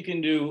know what you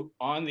can do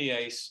on the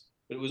ice,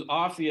 but it was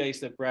off the ice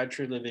that Brad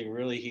Treliving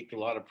really heaped a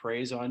lot of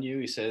praise on you.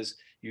 He says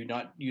you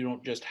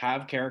don't just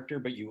have character,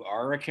 but you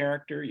are a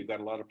character. You've got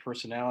a lot of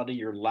personality.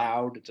 You're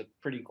loud. It's a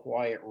pretty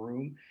quiet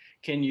room.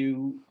 Can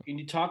you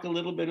talk a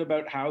little bit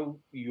about how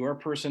your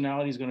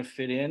personality is going to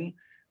fit in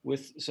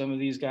with some of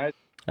these guys?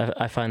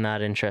 I find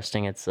that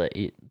interesting. It's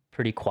a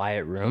pretty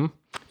quiet room.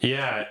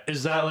 Yeah.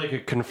 Is that like a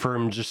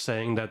confirmed just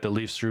saying that the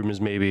Leafs room is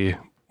maybe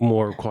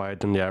more quiet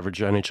than the average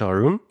NHL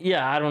room?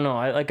 Yeah, I don't know.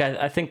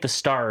 I think the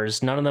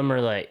stars, none of them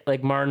are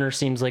like Marner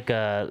seems like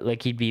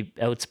he'd be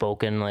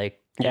outspoken,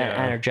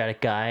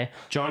 energetic guy.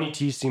 Johnny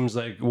T seems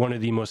like one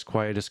of the most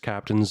quietest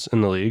captains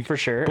in the league for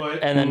sure.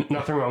 But and then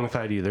nothing wrong with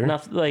that either.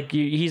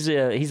 He's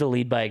a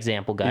lead by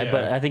example guy. Yeah.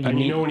 But I think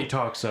you when he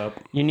talks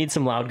up, you need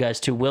some loud guys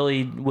too.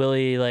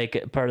 Willie,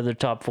 like part of the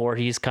top four.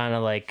 He's kind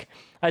of like,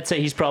 I'd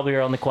say he's probably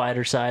on the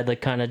quieter side, like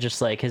kind of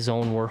just like his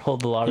own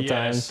world a lot of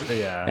times.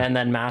 Yeah. And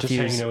then Matthews,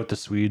 just hanging out with the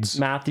Swedes.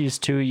 Matthews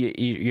too.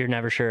 You're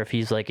never sure if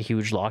he's like a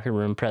huge locker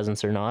room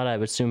presence or not. I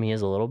would assume he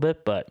is a little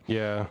bit, but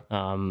yeah.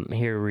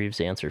 Here Reaves'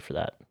 answer for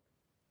that.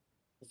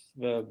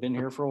 Been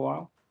here for a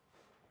while.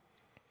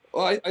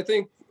 Well, I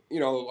think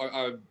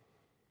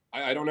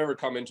I don't ever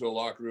come into a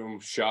locker room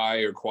shy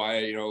or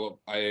quiet.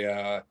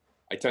 I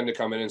tend to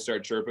come in and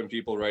start chirping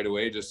people right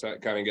away, just to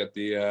kind of get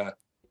the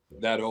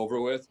that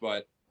over with.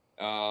 But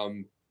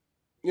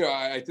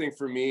I think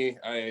for me,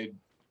 I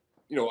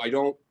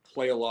don't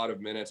play a lot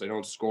of minutes. I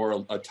don't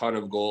score a ton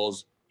of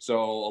goals. So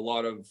a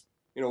lot of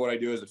what I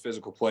do is a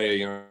physical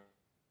play.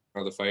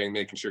 The fighting,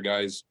 making sure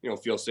guys,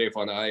 feel safe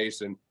on the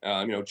ice and,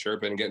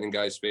 chirping and getting in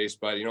guys' face.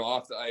 But,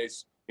 off the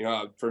ice,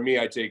 for me,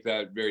 I take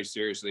that very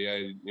seriously.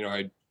 I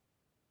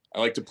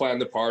like to plan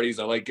the parties.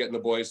 I like getting the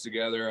boys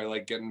together. I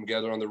like getting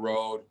together on the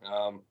road.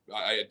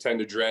 I tend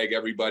to drag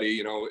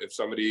everybody, if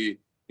somebody,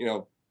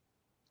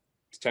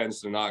 tends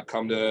to not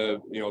come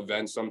to,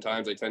 events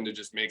sometimes, I tend to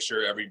just make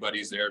sure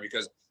everybody's there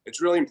because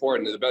it's really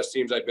important. The best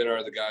teams I've been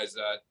are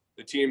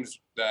the teams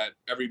that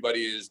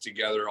everybody is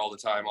together all the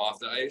time off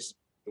the ice.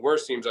 The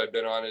worst teams I've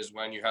been on is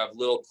when you have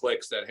little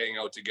cliques that hang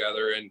out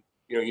together and,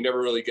 you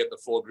never really get the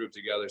full group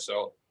together.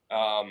 So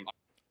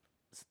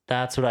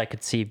that's what I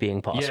could see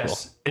being possible.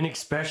 Yes, and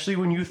especially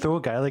when you throw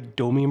a guy like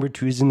Domi and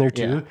Bertuzzi in there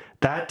too,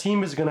 that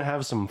team is going to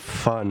have some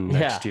fun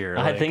next year.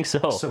 I think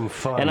so. Some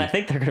fun. And I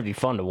think they're going to be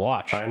fun to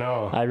watch. I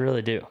know. I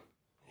really do.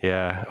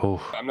 Yeah.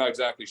 Oh. I'm not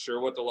exactly sure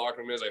what the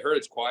locker room is. I heard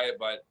it's quiet,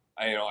 but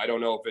I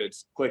don't know if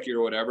it's cliquey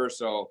or whatever.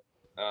 So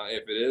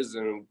if it is,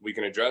 then we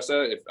can address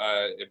it.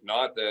 If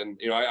not, then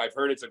I've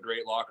heard it's a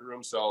great locker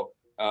room. So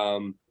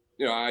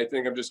I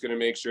think I'm just going to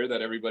make sure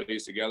that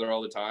everybody's together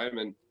all the time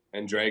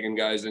and dragging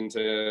guys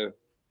into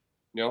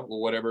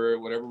whatever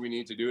we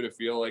need to do to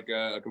feel like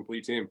a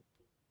complete team.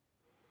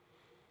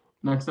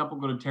 Next up, we'll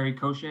go to Terry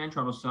Koshan,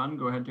 Toronto Sun.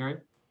 Go ahead, Terry.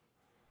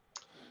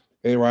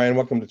 Hey Ryan,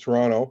 welcome to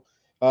Toronto.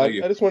 I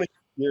just want to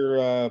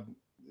hear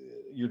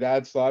your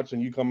dad's thoughts on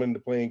you coming to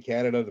play in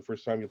Canada the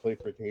first time you played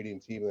for a Canadian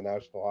team in the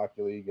National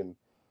Hockey League, and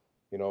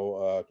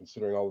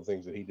considering all the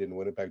things that he did in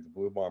Winnipeg, the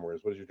Blue Bombers.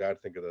 What does your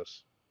dad think of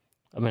this?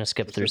 I'm going to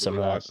skip through some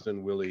of that.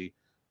 Austin, Willie,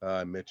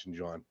 Mitch, and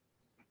John.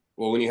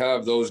 Well, when you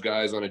have those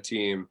guys on a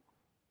team,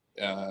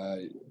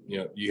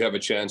 you have a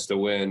chance to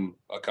win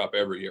a cup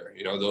every year.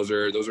 Those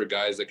are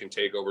guys that can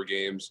take over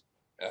games,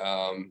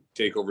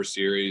 take over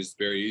series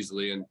very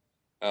easily. And,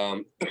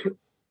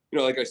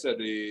 like I said,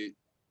 they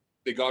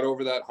got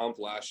over that hump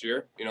last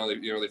year.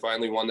 They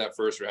finally won that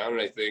first round,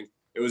 and I think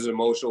it was an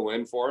emotional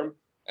win for them.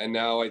 And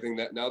now I think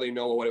that now they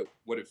know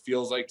what it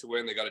feels like to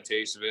win. They got a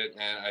taste of it,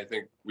 and I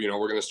think we're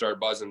going to start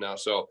buzzing now.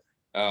 So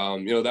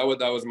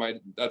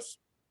that's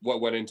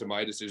what went into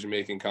my decision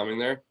making coming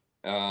there.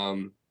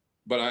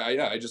 But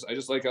I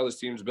just like how this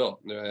team's built.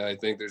 I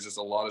think there's just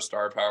a lot of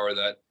star power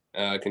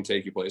that can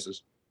take you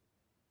places.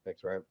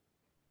 Thanks, Ryan.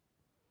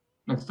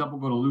 Next up,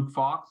 we'll go to Luke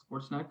Fox,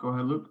 Sportsnet. Go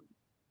ahead, Luke.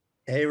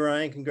 Hey,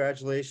 Ryan.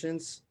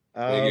 Congratulations.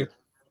 Thank you.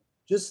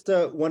 Just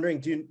wondering,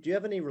 do you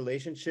have any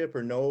relationship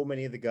or know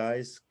many of the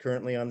guys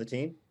currently on the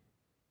team?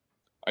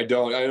 I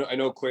don't. I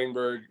know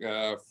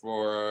Klingberg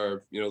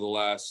for the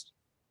last,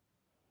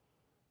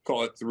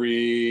 call it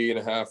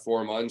 3.5,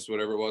 4 months,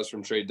 whatever it was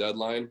from trade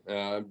deadline.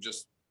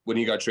 Just when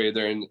he got traded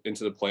there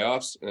into the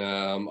playoffs.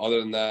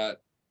 Other than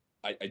that,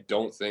 I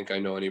don't think I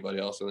know anybody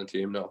else on the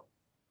team. No.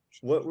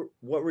 What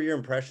were your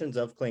impressions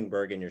of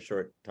Klingberg in your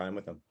short time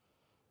with him?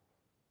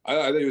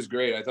 I think it was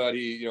great. I thought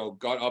he,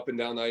 got up and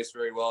down the ice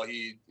very well.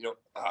 He,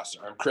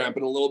 sorry, I'm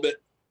cramping a little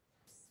bit.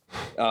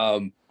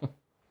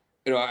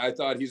 I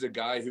thought he's a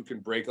guy who can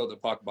break out the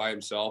puck by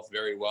himself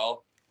very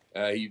well.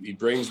 He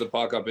brings the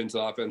puck up into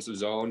the offensive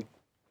zone.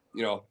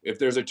 If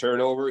there's a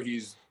turnover,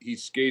 he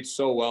skates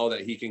so well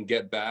that he can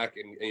get back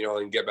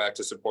and get back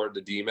to support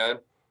the D-man.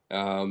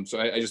 So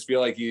I just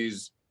feel like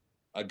he's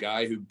a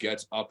guy who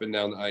gets up and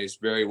down the ice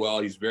very well.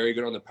 He's very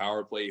good on the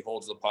power play. He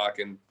holds the puck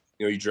and,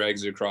 he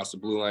drags it across the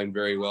blue line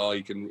very well.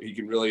 He can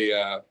really,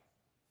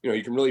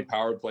 he can really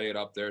power play it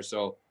up there.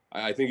 So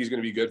I think he's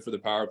going to be good for the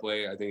power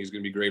play. I think he's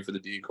going to be great for the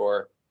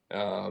D-core.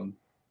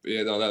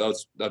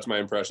 That's my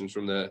impressions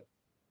from the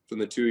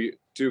two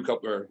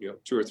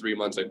or 3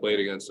 months I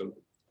played against him.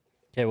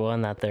 Okay, well,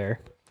 on that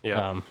there.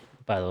 Yeah.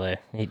 By the way,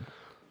 he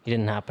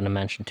didn't happen to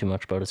mention too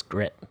much about his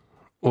grit.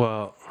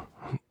 Well,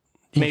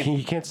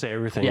 you can't say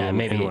everything. Yeah,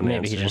 maybe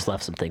answer. he just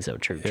left some things out.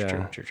 True.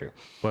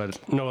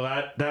 But no,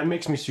 that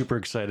makes me super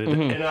excited,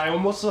 and I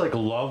almost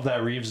love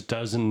that Reaves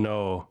doesn't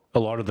know a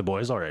lot of the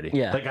boys already.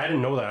 Yeah, I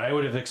didn't know that. I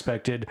would have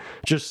expected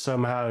just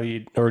somehow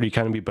he'd already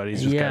kind of be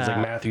buddies with guys like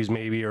Matthews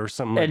maybe or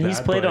something like that.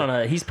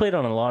 And he's played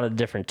on a lot of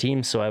different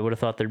teams, so I would have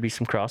thought there'd be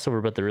some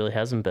crossover, but there really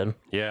hasn't been.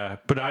 Yeah,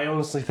 but I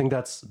honestly think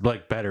that's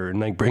better,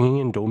 and bringing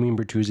in Domi and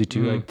Bertuzzi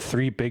too,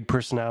 3 big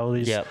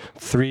personalities,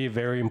 3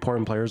 very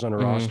important players on a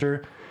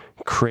roster.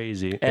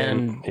 Crazy.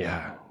 And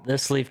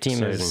this Leaf team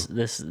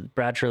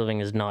Brad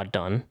Treliving is not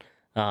done.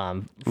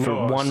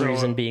 For one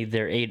reason being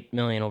they're $8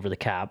 million over the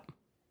cap.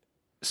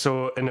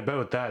 So, and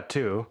about that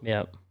too.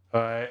 Yep.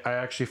 I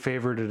actually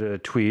favorited a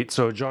tweet.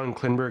 So John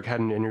Klingberg had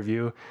an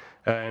interview,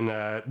 and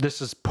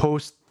this is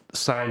post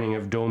signing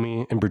of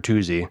Domi and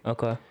Bertuzzi.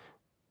 Okay.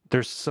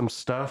 There's some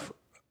stuff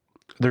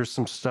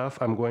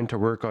I'm going to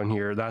work on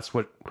here. That's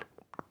what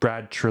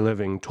Brad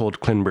Treliving told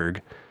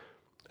Klingberg.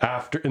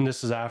 There's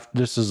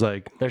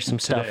some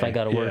stuff I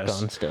got to work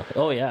on still.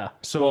 Oh yeah.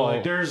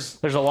 So there's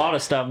a lot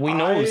of stuff. We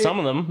know some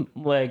of them.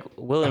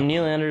 William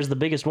Nylander is the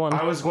biggest one.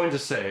 I was going to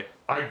say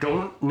I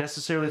don't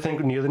necessarily think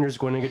Nylander is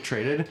going to get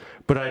traded,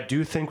 but I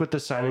do think with the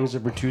signings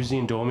of Bertuzzi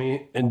and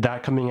Domi and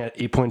that coming at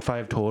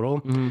 8.5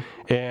 total,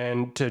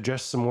 and to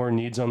address some more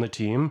needs on the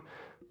team.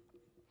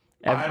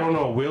 I don't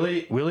know.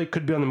 Willie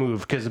could be on the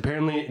move because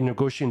apparently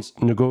negotiations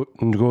not going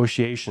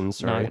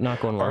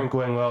well. aren't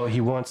going well. He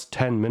wants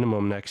 10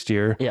 minimum next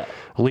year. Yeah.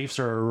 Leafs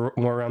are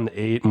more around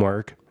the 8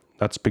 mark.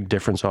 That's a big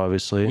difference,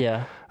 obviously.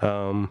 Yeah.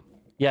 I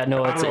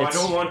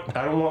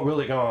don't want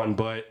Willie gone,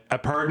 but a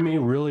part of me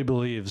really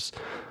believes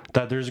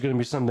that there's going to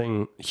be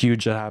something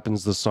huge that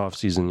happens this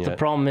offseason yet. The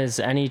problem is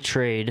any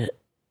trade.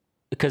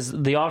 Because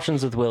the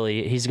options with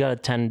Willie, he's got a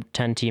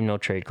 10 team no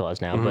trade clause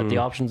now, but the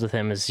options with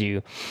him is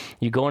you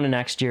go into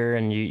next year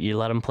and you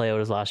let him play out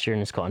his last year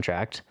in his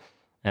contract,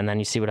 and then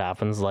you see what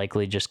happens,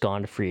 likely just gone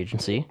to free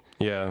agency.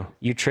 Yeah.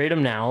 You trade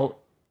him now.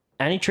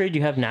 Any trade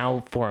you have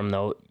now for him,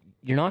 though,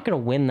 you're not going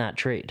to win that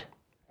trade.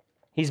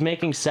 He's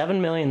making $7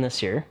 million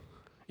this year.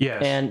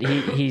 Yes. And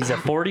he's a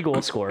 40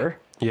 goal scorer.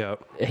 Yeah.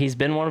 He's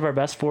been one of our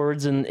best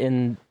forwards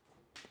in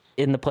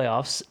the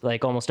playoffs,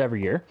 almost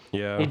every year.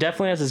 Yeah. He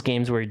definitely has his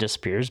games where he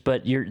disappears,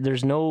 but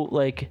there's no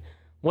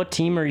what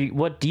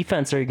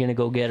defense are you going to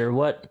go get, or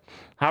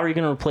how are you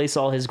going to replace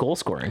all his goal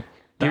scoring?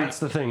 That's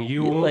the thing.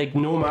 You won't,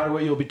 no matter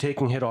what, you'll be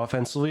taking hit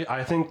offensively.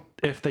 I think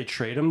if they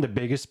trade him, the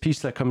biggest piece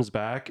that comes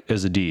back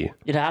is a D.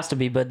 It has to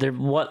be, but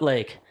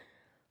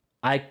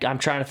I'm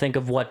trying to think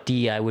of what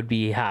D I would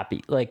be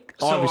happy. So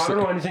obviously, I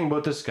don't know anything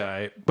about this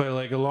guy, but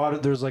there's a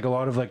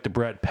lot of the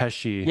Brett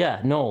Pesce.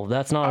 Yeah, no,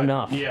 that's not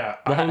enough. Yeah,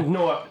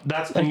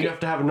 that's the thing. You have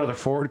to have another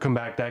forward come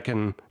back that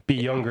can be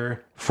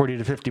younger, 40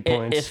 to 50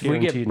 points. If we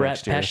get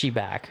Brett Pesce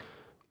back,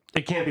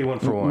 it can't be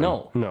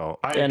 1-for-1. No,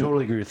 I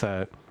totally agree with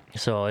that.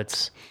 So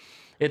it's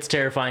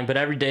terrifying. But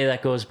every day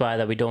that goes by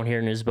that we don't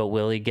hear news about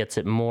Willie gets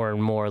it more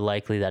and more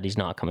likely that he's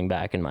not coming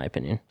back, in my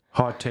opinion.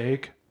 Hot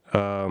take.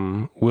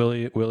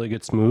 Willie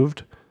gets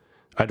moved.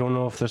 I don't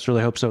know if this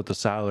really helps out the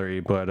salary,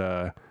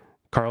 but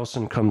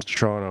Carlson comes to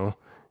Toronto,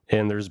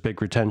 and there's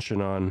big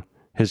retention on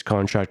his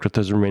contract with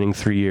his remaining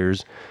 3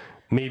 years.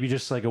 Maybe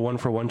just a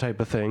 1-for-1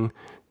 type of thing.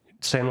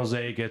 San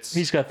Jose gets...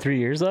 He's got 3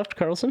 years left,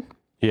 Carlson?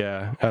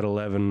 Yeah, at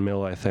 11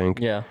 mil, I think.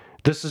 Yeah.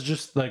 This is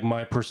just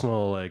my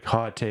personal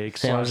hot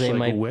take / wish in a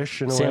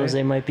way. San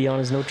Jose might be on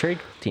his no trade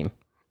team.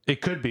 It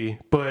could be,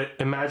 but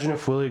imagine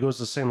if Willie goes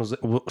to San Jose.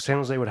 San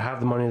Jose would have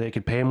the money; they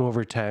could pay him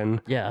over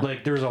 10. Yeah,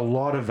 there's a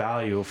lot of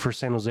value for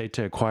San Jose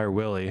to acquire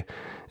Willie,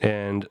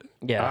 and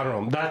I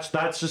don't know.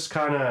 That's just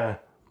kind of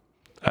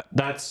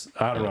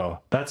I don't know.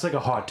 That's a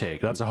hot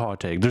take. That's a hot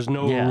take. There's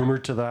no rumor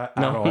to that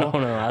at all.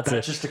 No.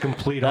 That's just a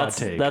complete hot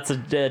take. That's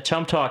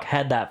Chump Talk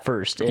had that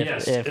first.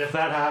 If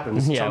that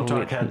happens, Chump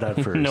Talk had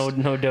that first.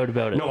 No doubt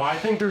about it. No, I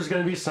think there's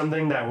going to be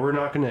something that we're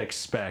not going to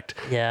expect.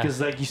 Yeah. Because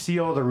you see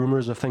all the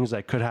rumors of things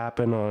that could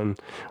happen on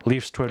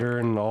Leafs Twitter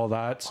and all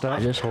that stuff.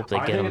 I just hope they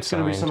get them I think it's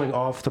going to be something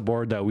off the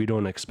board that we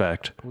don't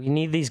expect. We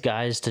need these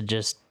guys to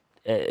just...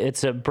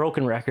 It's a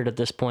broken record at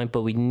this point,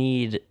 but we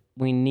need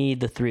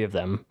the 3 of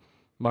them.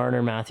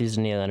 Marner, Matthews,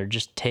 and Nylander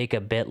just take a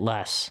bit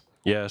less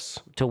Yes.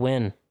 to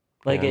win.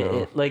 Like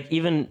like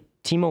even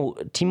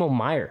Timo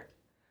Meyer,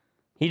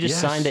 he just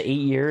signed an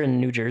 8-year in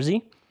New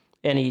Jersey,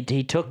 and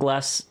he took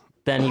less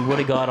than he would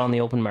have got on the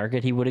open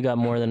market. He would have got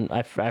more than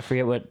I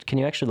forget what. Can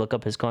you actually look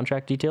up his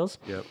contract details?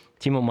 Yep.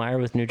 Timo Meyer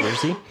with New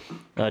Jersey.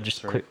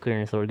 Just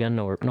clearing your throat again.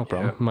 No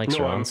problem. Yeah. Mike's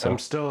no, around. I'm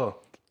still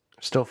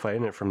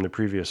fighting it from the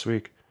previous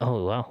week.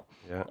 Oh wow.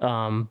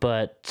 Yeah.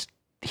 But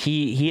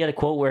he had a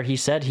quote where he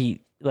said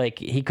he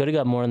could have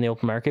got more in the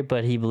open market,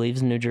 but he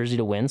believes in New Jersey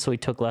to win, so he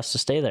took less to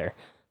stay there,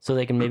 so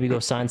they can maybe go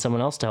sign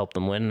someone else to help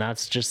them win. And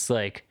that's just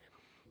like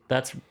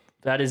that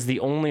is the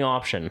only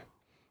option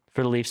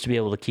for the Leafs to be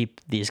able to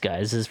keep these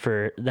guys, is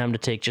for them to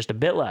take just a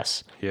bit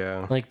less.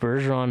 Yeah. Like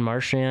Bergeron,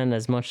 Marchand,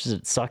 as much as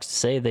it sucks to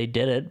say, they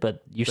did it,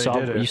 but you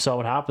saw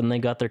what happened. They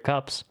got their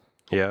cups.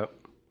 Yeah.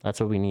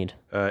 That's what we need.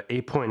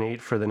 8.8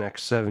 for the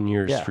next 7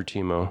 years for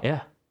Timo.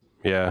 Yeah.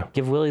 Yeah.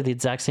 Give Willie the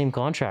exact same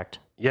contract.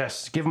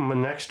 Yes. Give him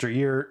an extra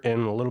year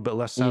and a little bit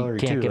less salary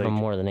You can't too. give him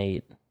more than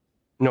 8.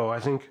 No, I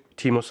think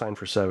Timo signed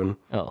for 7.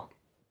 Oh.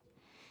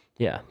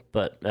 Yeah,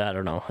 but I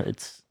don't know.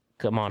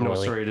 Come on, No,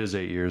 Willie. sorry, it is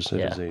 8 years.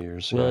 It is 8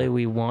 years. Willie,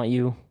 we want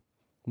you.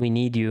 We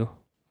need you.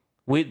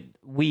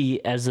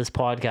 We as this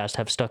podcast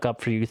have stuck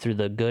up for you through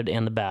the good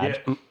and the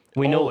bad. Yeah,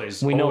 we know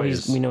always.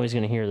 he's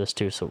going to hear this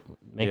too, so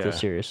make this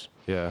serious.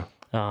 Yeah.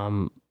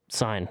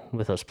 Sign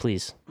with us,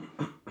 please.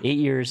 8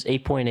 years,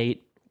 8.8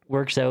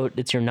 works out.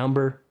 It's your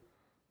number.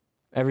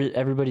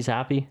 Everybody's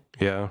happy.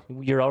 Yeah.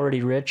 You're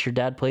already rich. Your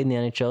dad played in the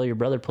NHL. Your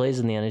brother plays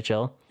in the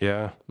NHL.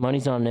 Yeah.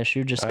 Money's not an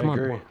issue. Just come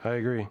on. I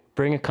agree.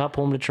 Bring a cup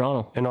home to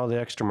Toronto. And all the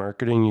extra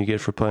marketing you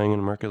get for playing in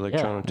a market like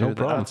Toronto too. No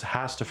problem. That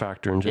has to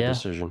factor into the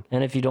decision.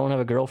 And if you don't have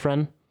a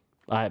girlfriend,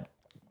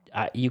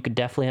 you could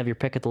definitely have your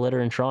pick at the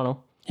litter in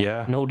Toronto.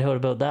 Yeah. No doubt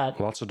about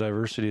that. Lots of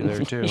diversity there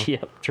too.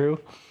 Yeah,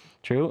 true.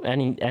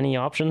 Any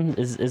option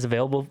is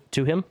available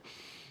to him.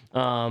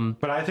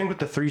 But I think with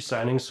the 3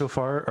 signings so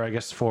far, or I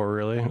guess 4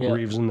 really,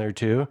 Reaves in there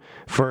too,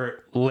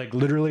 for like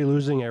literally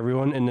losing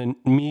everyone, and then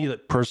me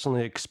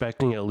personally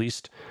expecting at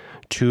least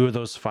 2 of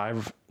those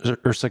 5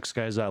 or 6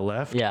 guys that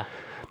left. Yeah.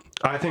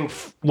 I think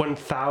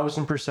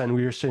 1,000%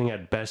 we are sitting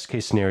at best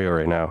case scenario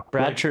right now.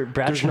 Bradford.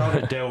 There's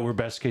not a doubt we're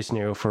best case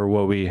scenario for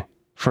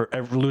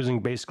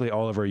losing basically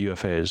all of our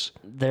UFAs.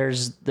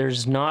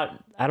 There's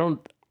not.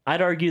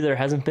 I'd argue there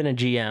hasn't been a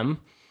GM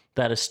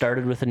that has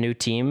started with a new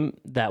team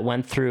that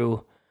went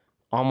through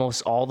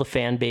almost all the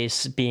fan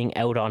base being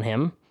out on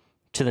him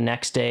to the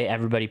next day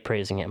everybody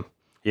praising him.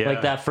 Yeah.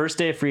 Like that first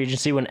day of free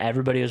agency when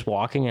everybody was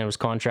walking and it was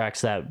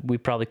contracts that we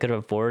probably could have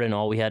afforded and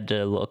all we had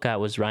to look at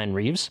was Ryan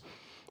Reaves.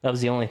 That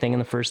was the only thing in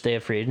the first day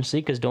of free agency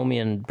because Domi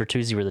and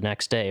Bertuzzi were the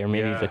next day or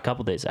maybe a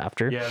couple days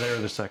after. Yeah, they were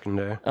the second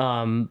day.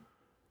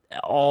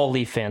 All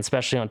Leaf fans,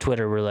 especially on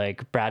Twitter, were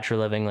like, Brad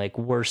Treliving, like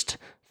worst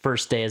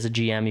first day as a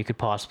GM you could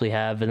possibly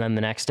have. And then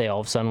the next day,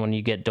 all of a sudden, when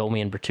you get Domi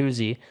and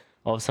Bertuzzi,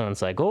 all of a sudden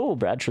it's like, oh,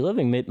 Brad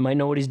Treliving might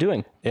know what he's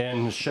doing.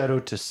 And shout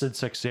out to Sid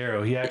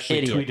Sexero. He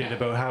actually tweeted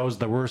about how it was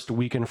the worst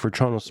weekend for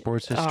Toronto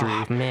sports history.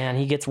 Oh, man,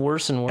 he gets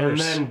worse and worse. And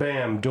then,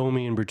 bam,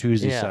 Domi and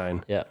Bertuzzi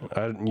sign. Yeah.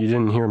 You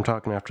didn't hear him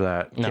talking after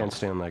that. No. Can't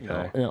stand that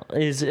guy. No.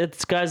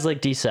 It's guys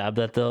like DSAB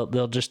that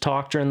they'll just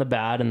talk during the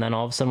bad, and then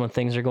all of a sudden when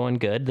things are going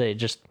good, they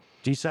just...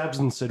 D-Sabs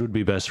and Sid would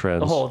be best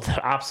friends. Oh,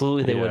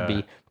 absolutely they would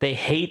be. They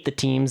hate the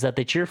teams that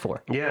they cheer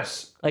for.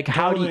 Yes. Like,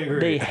 how do you...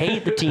 They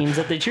hate the teams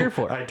that they cheer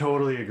for. I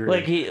totally agree.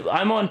 Like,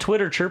 I'm on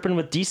Twitter chirping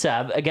with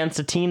DSAB against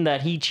a team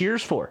that he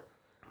cheers for.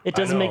 It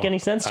doesn't make any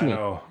sense to me.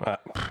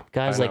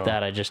 Guys like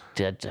that, I just...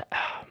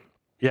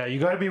 Yeah, you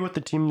got to be with the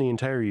team the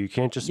entire year. You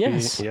can't just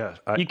be... Yeah.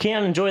 You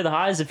can't enjoy the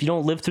highs if you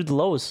don't live through the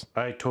lows.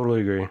 I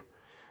totally agree.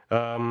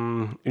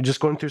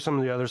 Just going through some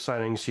of the other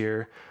signings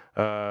here.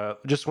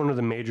 Just one of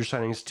the major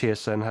signings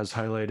TSN has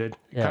highlighted.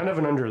 Kind of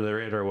an under the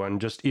radar one.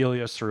 Just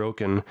Ilya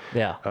Sorokin.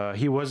 Yeah.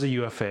 He was a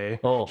UFA.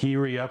 Oh. He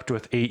re-upped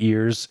with 8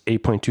 years,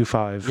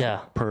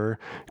 8.25 per.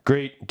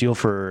 Great deal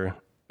for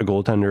a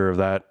goaltender of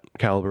that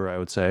caliber, I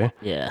would say.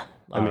 Yeah.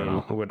 I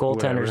mean,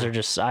 goaltenders are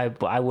just I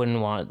wouldn't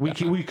want.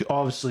 We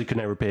obviously could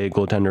never pay a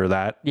goaltender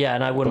that. Yeah,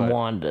 and I wouldn't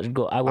want to give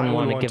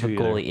a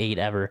goalie 8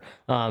 ever.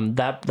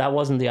 That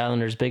wasn't the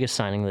Islanders' biggest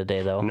signing of the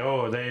day, though.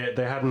 No, they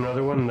had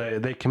another one.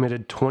 They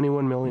committed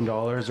 $21 million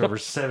over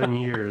 7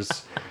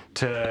 years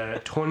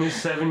to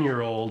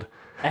 27-year-old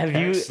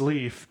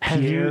ex-Leaf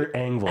Pierre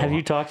Engvall. Have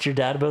you talked to your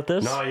dad about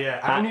this? No, yeah.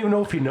 I don't even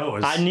know if he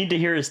knows. I need to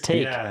hear his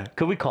take. Yeah.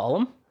 Could we call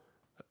him?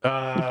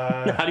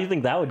 How do you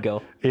think that would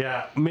go?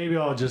 Yeah, maybe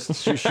I'll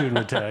just shoot him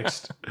a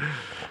text.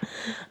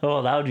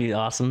 Oh, that would be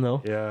awesome,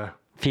 though. Yeah.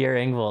 Pierre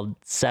Engvall,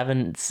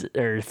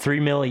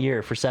 $3 million a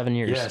year for 7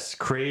 years. Yes,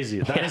 crazy.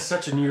 That is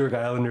such a New York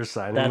Islanders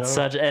signing.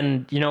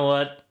 And you know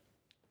what?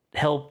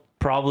 He'll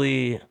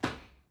probably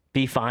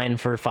be fine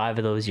for 5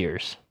 of those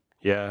years.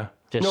 Yeah.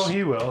 No,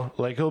 he will.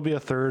 Like, he'll be a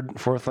third,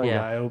 fourth line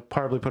guy. He'll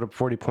probably put up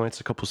 40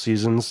 points a couple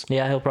seasons.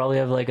 Yeah, he'll probably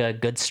have like a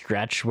good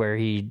stretch where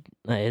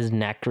his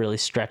neck really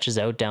stretches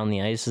out down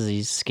the ice as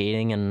he's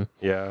skating and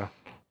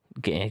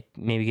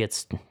maybe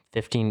gets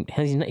 15.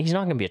 He's not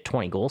going to be a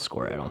 20 goal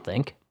scorer, I don't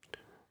think.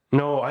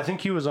 No, I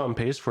think he was on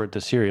pace for it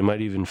this year. He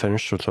might even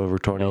finish with over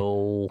 20.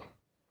 No.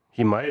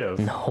 He might have.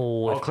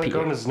 No. I'll click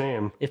on his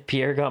name. If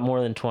Pierre got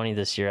more than 20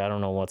 this year, I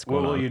don't know what's going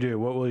on. What will you do?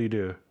 What will you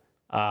do?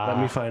 Let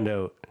me find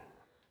out.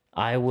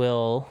 I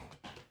will.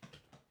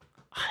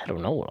 I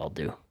don't know what I'll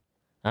do.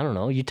 I don't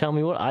know. You tell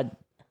me what I.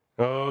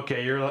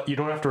 Okay, you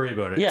don't have to worry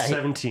about it. Yeah,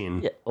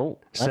 17. Yeah. Oh,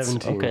 that's,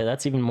 17. Okay,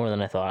 that's even more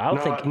than I thought. I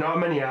don't think. Not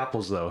many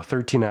apples though.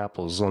 13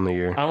 apples on the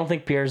year. I don't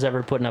think Pierre's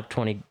ever putting up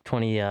 20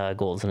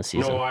 goals in a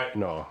season.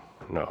 No.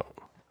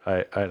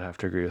 I'd have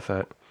to agree with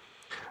that.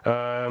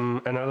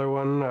 Another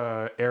one,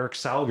 Eric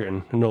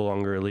Salgren, no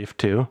longer a Leaf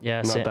too.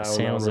 Yeah, Not that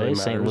San one Jose, really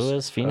St. matters.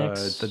 Louis,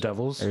 Phoenix, the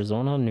Devils,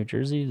 Arizona, New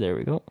Jersey. There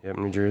we go. Yep,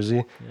 New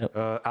Jersey.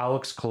 Yep.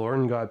 Alex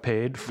Killorn got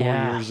paid 4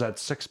 Yeah. years at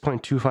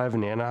 6.25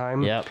 in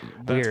Anaheim. Yep,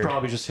 That's weird.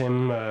 probably just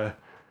him,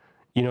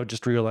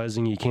 just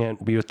realizing you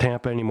can't be with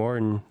Tampa anymore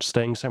and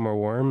staying somewhere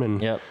warm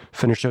and Yep.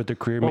 finish out their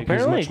career, Well, make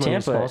as apparently much money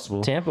as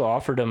possible. Tampa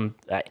offered him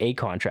a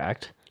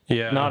contract.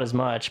 Yeah, Not as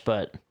much,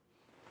 but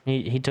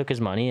he took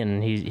his money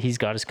and he's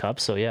got his cup.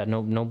 So yeah,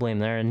 no blame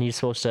there. And he's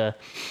supposed to.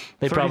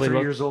 They 33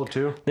 years old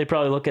too. They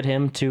probably look at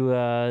him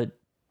to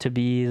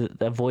be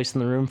the voice in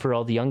the room for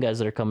all the young guys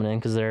that are coming in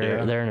because they're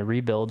in a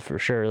rebuild for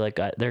sure. Like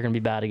they're gonna be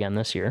bad again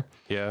this year.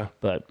 Yeah,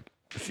 but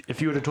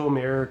if you would have told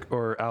me Eric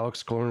or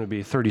Alex Killorn to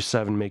be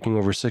 37, making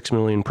over $6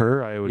 million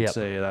per, I would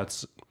say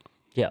that's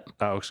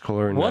Alex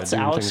Killorn. What's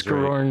doing Alex things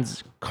right.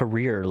 Killorn's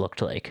career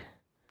looked like?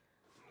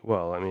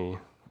 Well, let me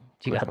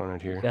click on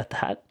it here. You got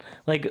that?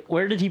 Like,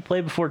 where did he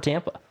play before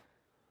Tampa?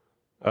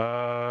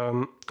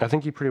 I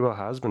think he pretty well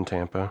has been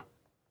Tampa.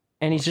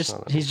 And he's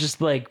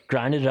just like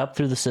grinded it up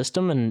through the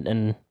system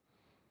and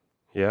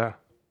yeah,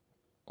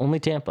 only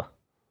Tampa.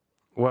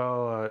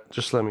 Well,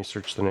 just let me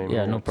search the name.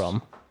 Yeah, here. no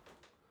problem.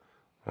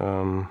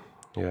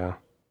 Yeah,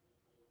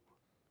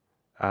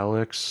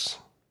 Alex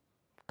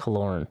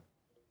Killorn.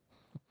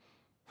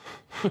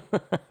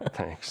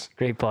 Thanks.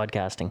 Great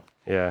podcasting.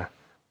 Yeah,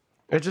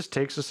 it just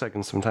takes a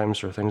second sometimes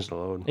for things to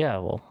load. Yeah,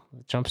 well,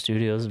 Chump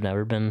Studios have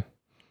never been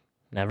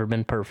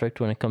perfect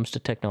when it comes to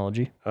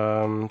technology.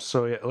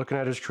 So yeah, looking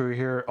at his career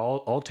here,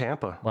 all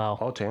Tampa. Wow.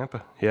 All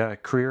Tampa. Yeah,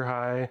 career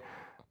high,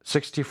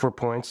 64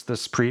 points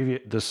this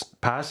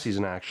past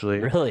season actually.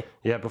 Really?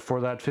 Yeah,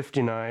 before that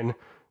 59.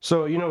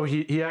 So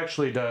he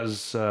actually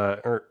does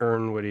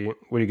earn what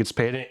he gets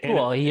paid.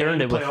 And, he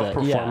earned it with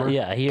he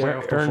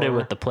earned it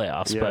with the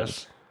playoffs. Yes.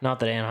 But not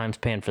that Anaheim's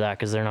paying for that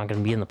because they're not going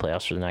to be in the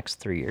playoffs for the next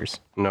 3 years.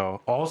 No.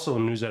 Also,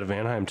 news out of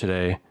Anaheim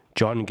today: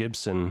 John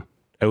Gibson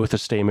out with a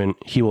statement.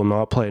 He will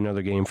not play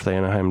another game for the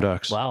Anaheim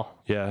Ducks. Wow.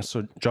 Yeah.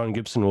 So John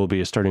Gibson will be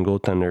a starting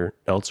goaltender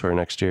elsewhere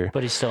next year.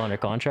 But he's still under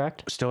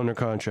contract.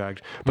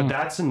 But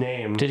that's a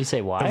name. Did he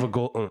say why? Of a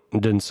goal.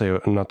 Didn't say.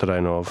 Not that I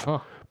know of. Huh.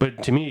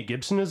 But to me,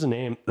 Gibson is a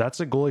name. That's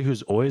a goalie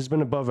who's always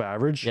been above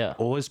average. Yeah.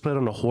 Always played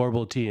on a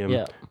horrible team.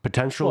 Yeah.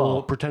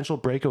 Potential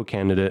breakout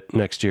candidate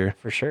next year.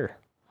 For sure.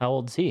 How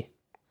old is he?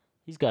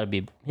 He's got to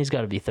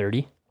be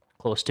 30,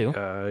 close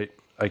to.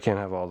 I can't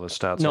have all the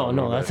stats. No,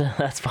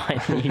 that's fine.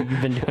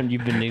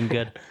 You've been doing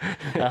good.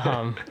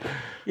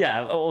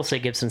 Yeah, we'll say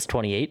Gibson's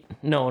 28.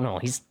 No,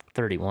 he's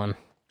 31.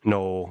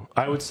 No,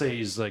 I would say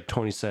he's like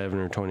 27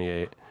 or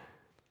 28.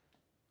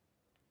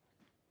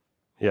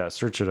 Yeah,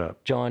 search it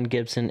up. John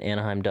Gibson,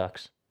 Anaheim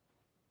Ducks.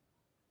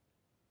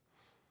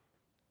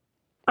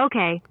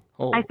 Okay.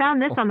 I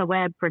found this on the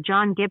web for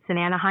John Gibson,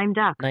 Anaheim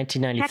Ducks.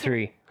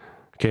 1993.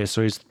 Okay,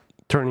 so he's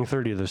turning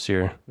 30 this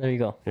year. There you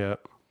go. Yeah.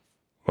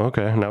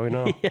 Okay, now we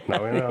know.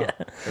 Now we know.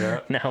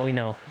 Yeah. Now we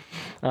know.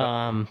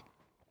 Other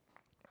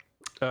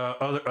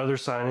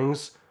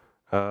signings.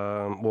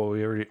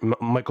 We already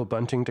Michael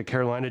Bunting to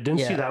Carolina.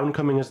 Didn't see that one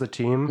coming as the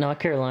team. Not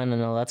Carolina.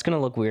 No, that's gonna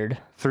look weird.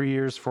 3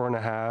 years,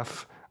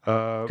 4.5.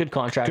 Good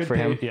contract for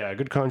him. Yeah,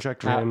 good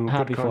contract for him.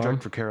 Happy Good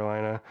contract for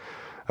Carolina.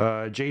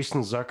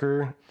 Jason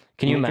Zucker.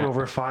 Can you making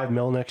imagine over $5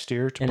 million next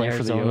year to in play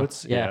Arizona? for the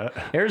Yotes? Yeah.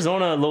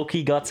 Arizona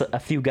low-key got a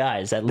few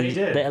guys. At least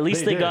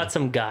they got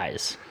some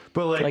guys.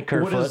 But like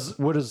Kerfoot.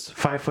 what is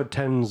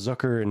 5'10"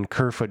 Zucker and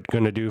Kerfoot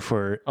gonna do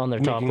for on their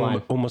top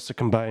line? Almost a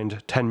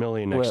combined $10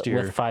 million next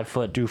year. With 5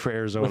 foot do for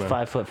Arizona. With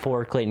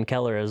 5'4" Clayton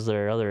Keller as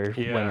their other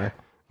winger.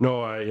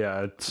 No,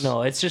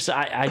 it's just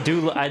I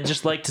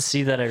just like to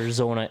see that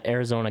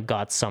Arizona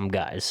got some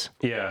guys.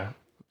 Yeah.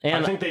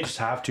 And I think they just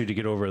have to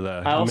get over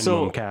the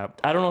minimum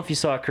cap. I don't know if you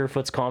saw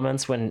Kerfoot's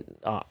comments when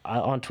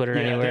on Twitter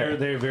anywhere.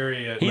 They're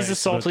very. He's nice a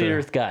salty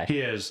earth guy. He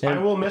is. I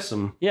will miss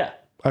him. Yeah,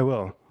 I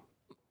will.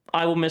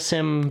 I will miss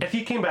him. If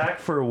he came back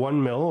for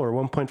 1 mil or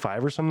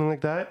 1.5 or something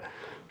like that,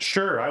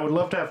 sure, I would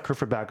love to have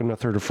Kerfoot back on the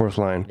third or fourth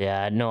line.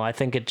 Yeah, no, I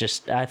think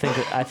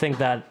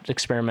that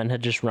experiment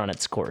had just run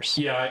its course.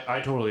 Yeah,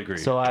 I totally agree.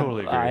 So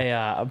totally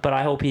agree. But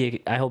I hope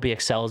he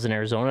excels in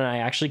Arizona, and I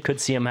actually could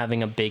see him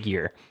having a big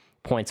year,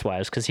 points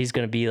wise, because he's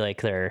going to be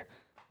like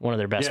one of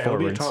their best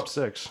forwards. He'll be top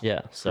 6.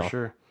 Yeah, so for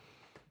sure.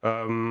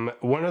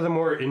 One of the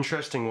more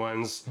interesting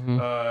ones,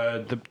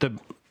 the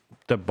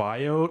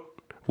buyout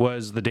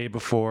was the day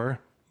before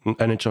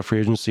NHL Free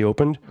Agency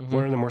opened.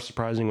 One of the more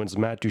surprising ones,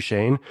 Matt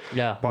Duchene.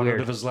 Yeah, Bought weird.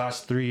 out of his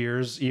last 3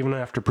 years, even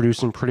after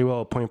producing pretty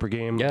well a point per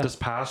game this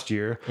past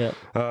year.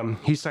 Yeah.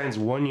 He signs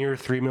 1 year,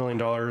 $3 million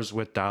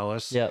with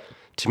Dallas. Yep.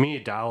 To me,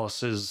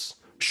 Dallas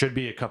should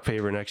be a cup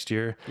favorite next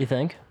year. You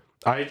think?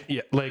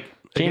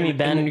 Jamie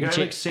Benn, Benn, guys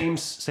like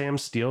Sam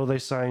Steele they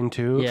signed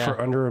too for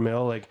under $1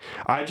 million. Like,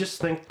 I just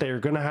think they're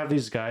gonna have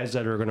these guys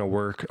that are gonna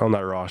work on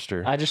that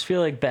roster. I just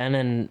feel like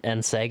Ben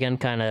and Sagan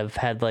kind of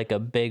had like a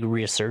big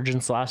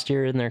resurgence last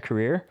year in their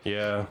career.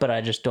 Yeah, but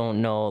I just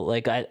don't know.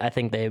 Like, I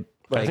think they.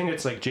 Like, I think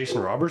it's like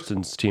Jason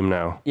Robertson's team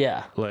now.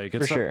 Yeah, like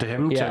it's up to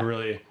him to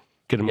really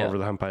get him over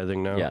the hump. I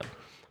think now.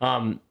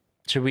 Yeah.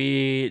 Should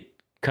we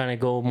kind of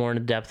go more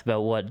into depth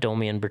about what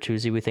Domi and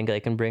Bertuzzi we think they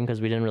can bring, because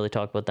we didn't really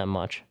talk about them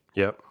much.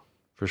 Yep.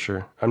 For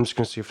sure. I'm just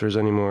going to see if there's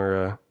any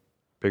more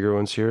bigger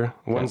ones here.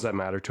 Ones that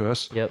matter to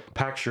us. Yep.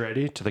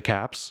 Pacioretty to the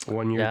Caps.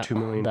 1 year, $2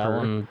 million that per.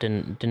 one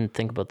didn't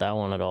think about that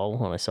one at all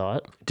when I saw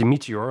it.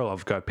 Dmitry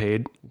Orlov got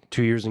paid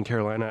 2 years in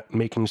Carolina,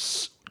 making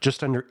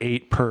just under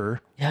 8 per.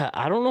 Yeah,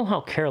 I don't know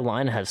how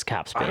Carolina has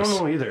cap space. I don't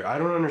know either. I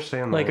don't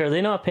understand like, that. are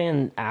they not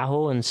paying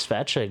Aho and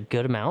Svech a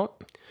good amount?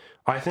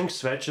 I think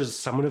Svech is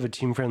somewhat of a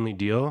team-friendly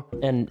deal.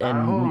 And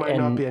Aho might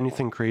not be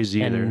anything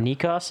crazy either. And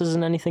Nikos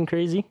isn't anything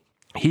crazy?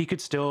 He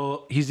could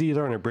still, he's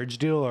either on a bridge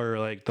deal or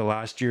like the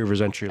last year of his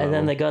entry level. And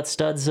then they got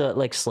studs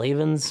like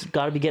Slavin's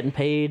got to be getting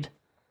paid.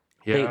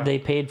 Yeah. They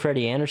paid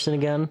Freddie Anderson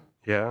again.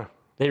 Yeah.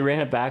 They ran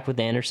it back with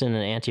Anderson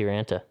and Antti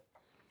Ranta.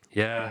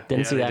 Yeah.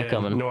 Didn't see that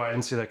coming. No, I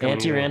didn't see that coming.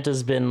 Antti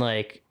Ranta's been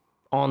like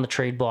on the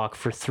trade block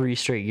for 3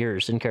 straight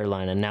years in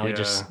Carolina, and now he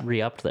just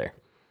re-upped there.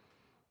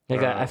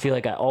 Like, I feel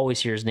like I always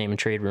hear his name in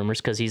trade rumors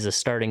because he's a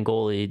starting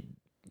goalie,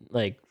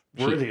 like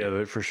worthy of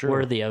it for sure.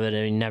 Worthy of it,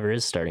 and he never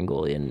is starting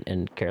goalie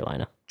in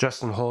Carolina.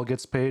 Justin Hull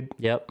gets paid.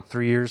 Yep.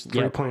 3 years,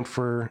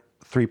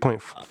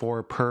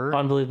 3.4 per.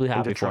 Unbelievably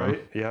happy for him.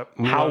 Yep.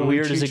 How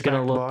weird is it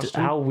gonna look?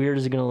 How weird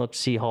is it gonna look to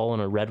see Hull in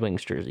a Red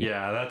Wings jersey?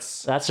 Yeah,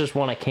 that's just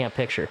one I can't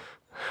picture.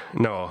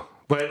 No,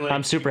 but like,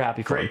 I'm super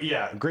happy for him.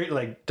 Yeah, great.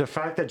 Like the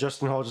fact that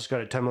Justin Hull just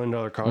got a $10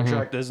 million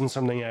contract isn't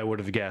something I would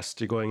have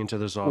guessed going into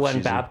this offseason.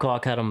 When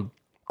Babcock had him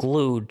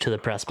glued to the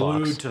press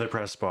box. Glued to the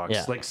press box.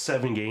 Yeah. Like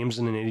 7 games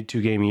in an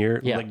 82-game year.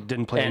 Yeah. Like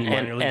didn't play any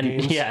minor league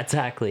games. Yeah,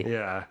 exactly.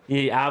 Yeah.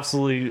 He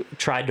absolutely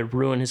tried to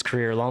ruin his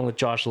career along with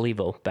Josh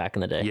Levo back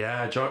in the day.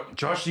 Yeah,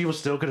 Josh Levo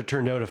still could have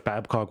turned out if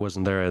Babcock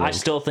wasn't there, I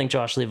still think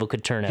Josh Levo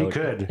could turn out. He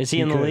could. Is he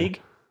in the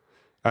league?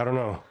 I don't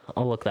know.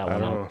 I'll look that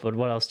one up. But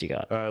what else do you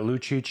got?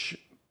 Lucic,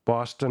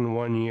 Boston,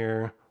 1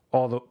 year.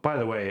 By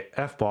the way,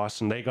 F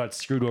Boston, they got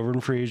screwed over in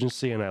free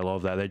agency, and I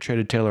love that. They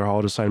traded Taylor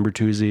Hall to sign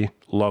Bertuzzi.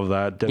 Love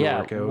that. Didn't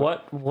work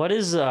out. What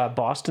is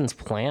Boston's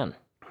plan?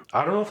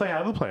 I don't know if they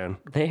have a plan.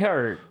 They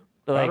are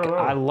like,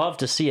 I love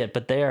to see it,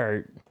 but they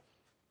are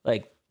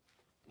like,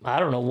 I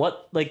don't know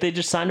what. Like, they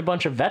just signed a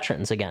bunch of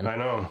veterans again. I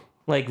know.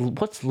 Like,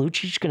 what's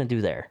Lucic gonna do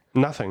there?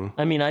 Nothing.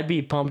 I mean, I'd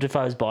be pumped if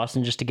I was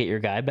Boston just to get your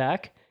guy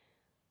back.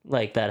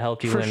 Like, that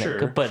helped you win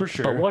it.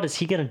 But what is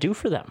he gonna do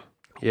for them?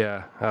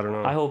 Yeah, I don't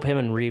know. I hope him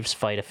and Reaves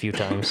fight a few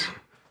times.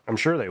 I'm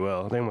sure they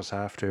will. They almost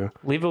have to.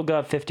 Levo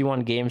got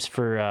 51 games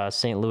for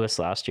St. Louis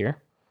last year.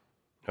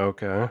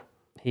 Okay.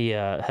 He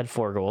had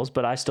 4 goals,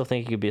 but I still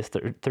think he could be a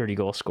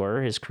 30-goal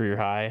scorer. His career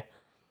high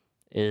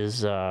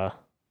is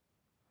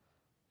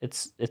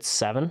it's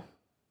 7.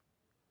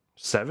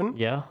 7?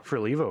 Yeah. For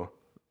Levo.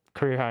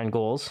 Career high in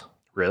goals.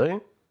 Really?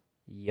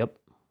 Yep.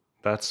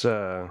 That's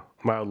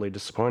mildly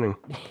disappointing.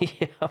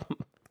 Yeah.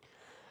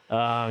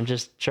 I'm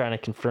just trying to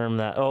confirm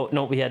that. Oh,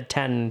 no, we had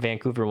 10 in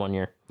Vancouver 1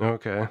 year.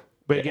 Okay.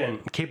 But again,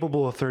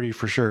 capable of 30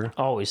 for sure.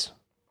 Always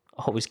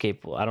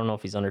capable. I don't know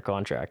if he's under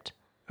contract.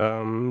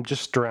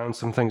 Just around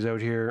some things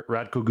out here.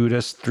 Radko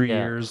Gudas, 3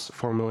 years,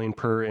 $4 million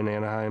per in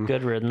Anaheim.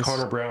 Good riddance.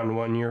 Connor Brown,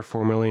 1 year,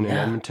 $4 million in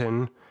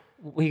Edmonton.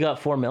 We got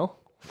 $4 mil.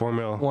 4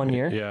 mil. 1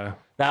 year. Yeah.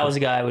 That was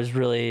a guy I was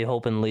really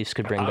hoping the Leafs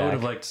could bring back. I would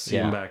have liked to see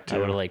him back too. I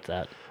would have liked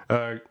that.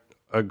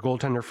 A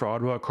goaltender for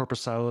Ottawa,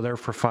 Corpusalo there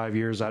for 5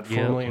 years at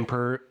 $4 million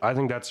per. I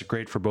think that's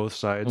great for both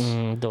sides.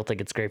 Don't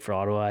think it's great for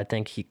Ottawa. I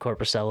think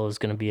Corpusalo is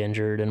going to be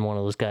injured and one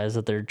of those guys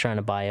that they're trying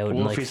to buy out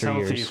in like 3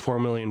 years. If he's healthy,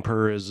 $4 million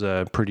per is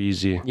pretty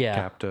easy. Yeah.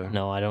 Cap to.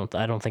 No, I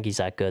don't think he's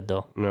that good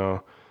though.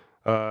 No.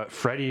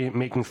 Freddie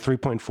making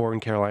 3.4 in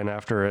Carolina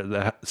after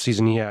the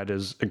season he had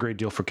is a great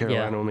deal for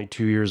Carolina. Only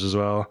 2 years as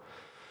well.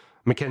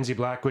 Mackenzie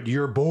Blackwood,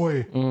 your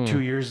boy,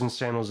 2 years in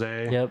San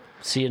Jose. Yep.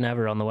 See you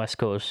never on the West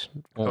Coast.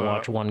 Won't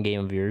watch one game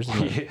of yours.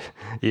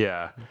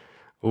 Yeah.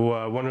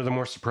 One of the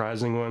more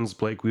surprising ones,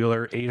 Blake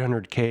Wheeler,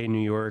 $800K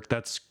New York.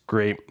 That's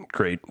great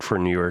for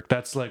New York.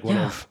 That's like one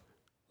of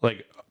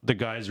like the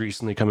guys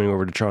recently coming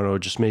over to Toronto,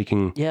 just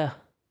making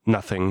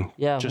nothing,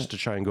 just to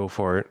try and go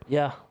for it.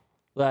 Yeah.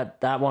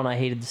 That one I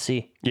hated to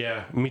see.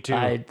 Yeah, me too.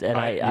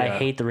 I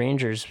hate the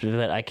Rangers,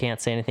 but I can't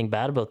say anything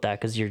bad about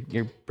that because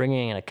you're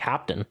bringing in a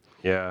captain.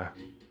 Yeah.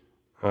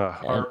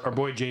 Our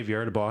boy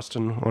JVR to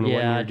Boston on a 1 year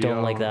deal. Yeah, I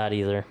don't like that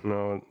either.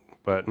 No,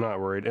 but not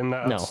worried. And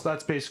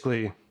that's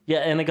basically. Yeah,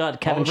 and they got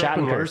Kevin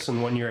Shattenkirk.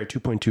 And 1 year at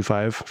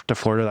 2.25 to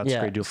Florida. That's a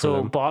great deal for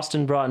them. So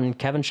Boston brought in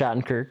Kevin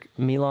Shattenkirk,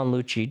 Milan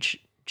Lucic,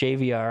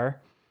 JVR,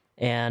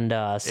 and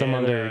some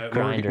other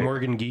grinder.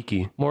 Morgan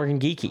Geeky. Morgan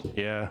Geeky.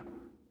 Yeah.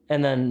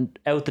 And then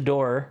out the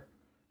door,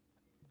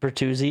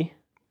 Bertuzzi.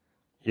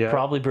 Yeah.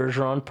 Probably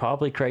Bergeron.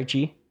 Probably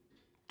Krejci.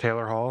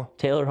 Taylor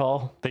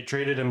Hall. They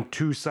traded him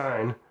to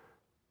sign.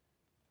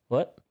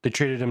 What? They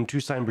traded him to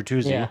sign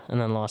Bertuzzi. Yeah, and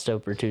then lost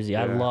out Bertuzzi.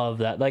 Yeah. I love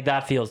that. Like,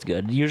 that feels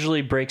good.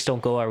 Usually breaks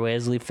don't go our way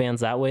as Leaf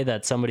fans that way,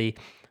 that somebody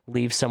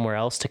leaves somewhere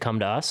else to come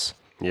to us.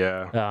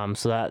 Yeah.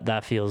 So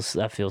that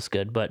feels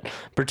good. But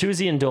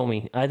Bertuzzi and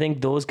Domi, I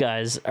think those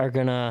guys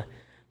are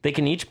they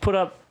can each put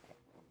up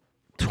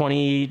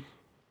 20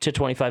 to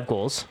 25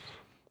 goals.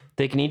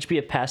 They can each be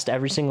a pest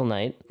every single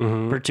night.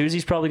 Mm-hmm.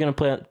 Bertuzzi's probably going to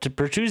play.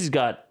 Bertuzzi's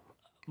got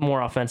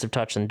more offensive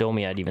touch than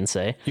Domi, I'd even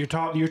say. Your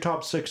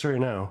top 6 right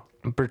now.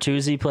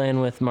 Bertuzzi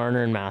playing with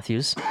Marner and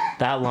Matthews.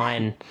 That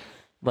line,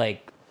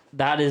 like,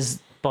 that is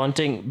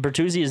bunting.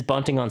 Bertuzzi is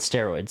bunting on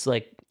steroids.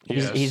 Like,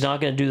 he's not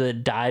going to do the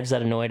dives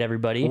that annoyed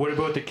everybody. What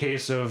about the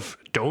case of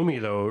Domi,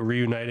 though,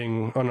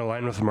 reuniting on a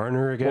line with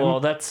Marner again? Well,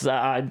 that's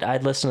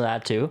I'd listen to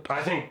that too.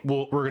 I think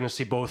we're going to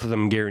see both of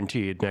them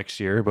guaranteed next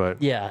year,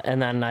 but yeah,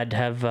 and then I'd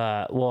have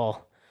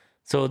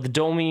so the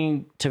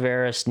Domi,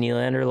 Tavares,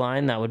 Nylander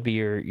line, that would be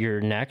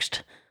your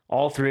next.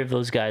 All three of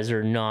those guys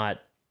are not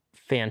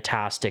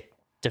fantastic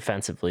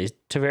defensively.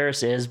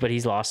 Tavares is, but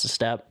he's lost a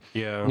step.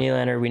 Yeah.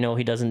 Nylander, we know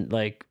he doesn't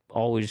like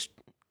always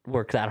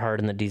work that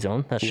hard in the D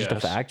zone. That's just a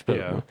fact.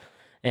 But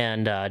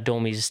and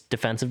Domi's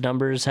defensive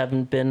numbers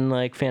haven't been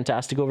like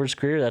fantastic over his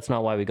career. That's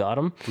not why we got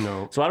him.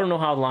 No. So I don't know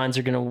how the lines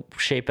are going to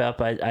shape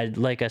up. I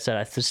like I said,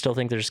 I still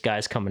think there's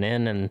guys coming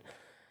in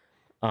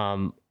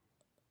and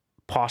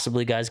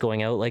possibly guys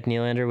going out like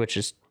Nylander, which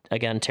is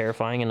again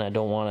terrifying. And I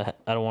don't want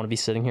to be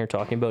sitting here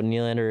talking about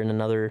Nylander in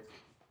another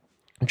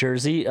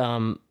jersey.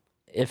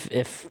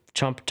 If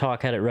Chump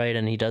Talk had it right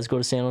and he does go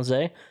to San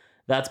Jose,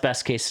 that's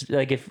best case.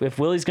 Like if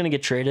Willie's going to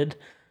get traded,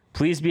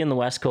 please be in the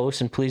West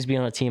Coast and please be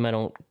on a team I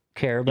don't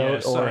care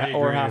about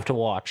or have to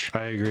watch.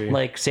 I agree.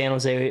 Like San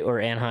Jose or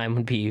Anaheim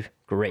would be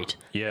great.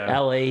 Yeah.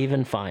 LA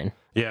even fine.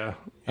 Yeah.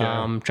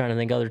 Trying to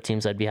think other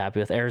teams I'd be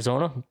happy with.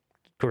 Arizona,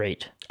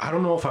 great. I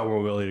don't know if I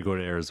want Willie to go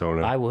to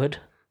Arizona. I would.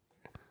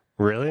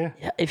 Really?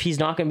 Yeah, if he's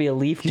not going to be a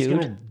Leaf, he's dude.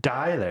 He's going to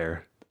die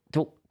there.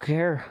 Don't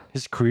care.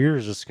 His career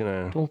is just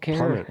going to Don't care.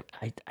 plummet.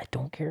 I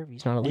don't care if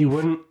he's not a Leaf. You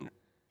wouldn't,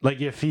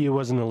 like if he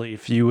wasn't a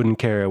Leaf, you wouldn't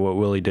care what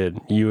Willie did.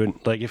 You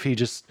would, like if he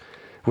just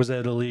was out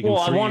of the league in 3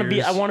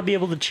 years. I want to be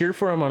able to cheer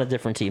for him on a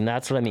different team.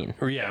 That's what I mean.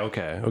 Yeah,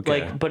 okay.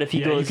 Like, but if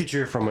he goes, you could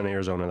cheer from in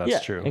Arizona.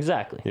 That's true.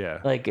 Exactly. Yeah.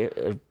 Like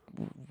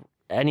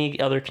any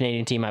other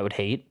Canadian team, I would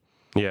hate.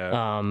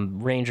 Yeah.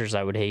 Rangers,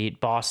 I would hate.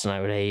 Boston,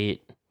 I would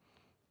hate.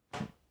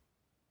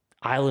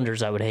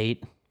 Islanders, I would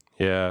hate.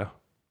 Yeah.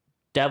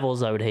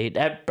 Devils, I would hate.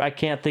 I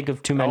can't think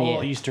of too many.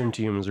 All Eastern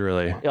teams,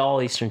 really.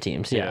 All Eastern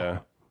teams. Yeah.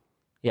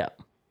 Yeah.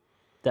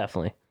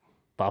 Definitely.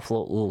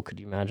 Buffalo. Ooh, could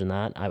you imagine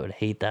that? I would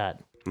hate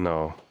that.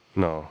 No.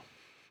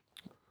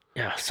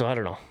 Yeah, so I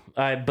don't know.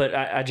 But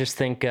I just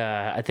think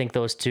I think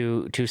those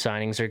two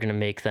signings are going to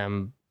make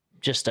them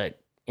just a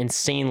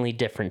insanely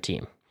different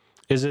team.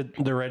 Is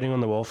it the writing on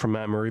the wall from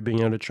Matt Murray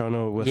being out of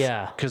Toronto?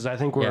 Because I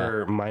think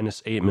we're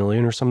minus $8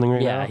 million or something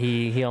right now. Yeah,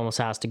 he almost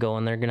has to go,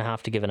 and they're going to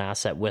have to give an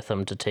asset with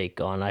him to take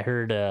on. I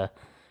heard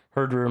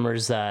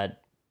rumors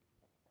that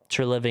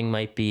Treliving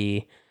might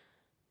be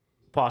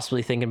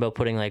possibly thinking about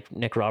putting like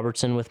Nick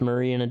Robertson with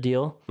Murray in a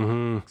deal.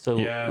 Mm-hmm. So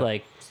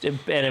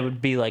and it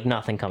would be like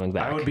nothing coming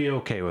back. I would be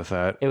okay with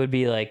that. It would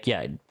be like,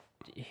 yeah,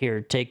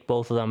 here, take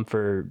both of them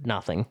for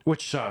nothing.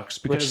 Which sucks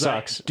because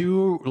I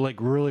do like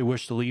really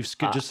wish the Leafs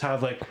could just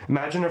have like,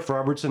 imagine if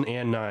Robertson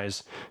and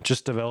Nyes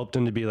just developed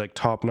into be like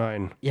top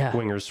 9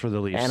 wingers for the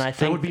Leafs. And I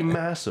think that would be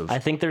massive. I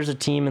think there's a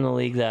team in the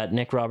league that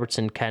Nick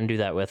Robertson can do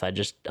that with. I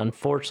just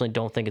unfortunately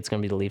don't think it's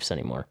going to be the Leafs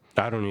anymore.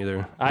 I don't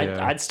either.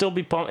 I'd still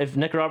be pumped if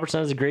Nick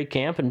Robertson has a great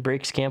camp and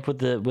breaks camp with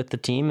the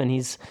team and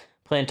he's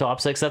playing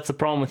top 6. That's the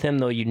problem with him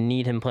though. You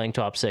need him playing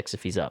top 6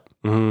 if he's up.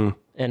 Mm-hmm.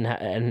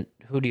 And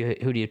who do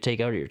you take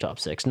out of your top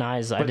 6?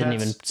 Nyes, I didn't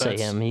even say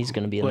him. He's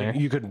going to be in there.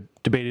 You could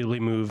debatably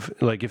move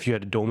like if you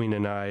had Domi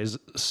and Nyes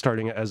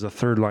starting as a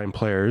third line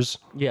players.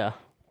 Yeah,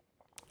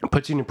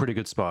 puts you in a pretty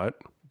good spot.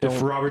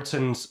 If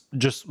Robertson's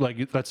just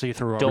like, let's say you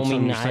throw Robertson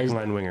on the second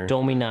line winger.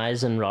 Domi,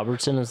 Nyes, and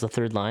Robertson as the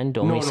third line.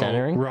 Domi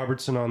centering.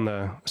 Robertson on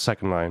the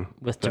second line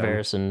with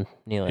Tavares and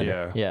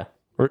Nylander. Yeah.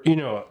 Or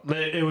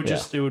it would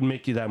just it would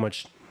make you that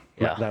much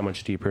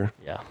deeper.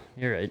 Yeah,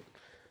 you're right.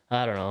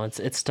 I don't know.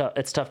 It's tough.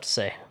 It's tough to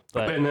say.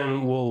 But and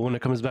then, when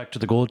it comes back to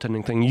the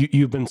goaltending thing,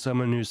 you've been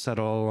someone who's said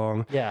all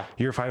along,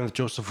 you're fine with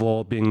Joseph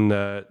Woll being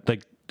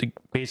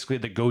basically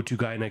the go-to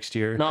guy next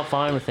year. Not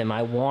fine with him.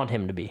 I want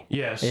him to be.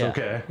 Yes. Yeah.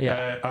 Okay.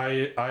 Yeah.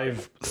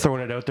 I've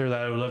thrown it out there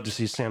that I would love to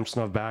see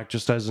Samsonov back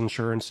just as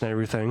insurance and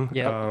everything.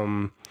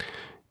 Yeah.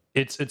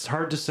 It's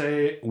hard to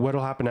say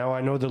what'll happen now. I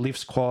know the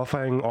Leafs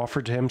qualifying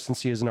offer to him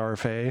since he is an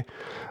RFA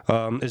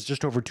is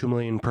just over $2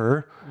 million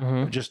per.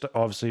 Mm-hmm. Just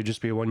obviously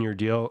just be a 1-year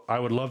deal. I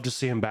would love to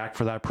see him back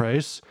for that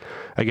price.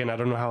 Again, I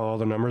don't know how all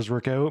the numbers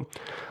work out.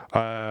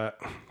 I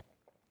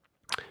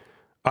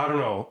don't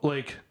know.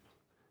 Like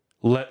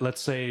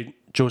let's say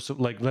Joseph,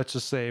 let's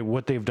just say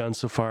what they've done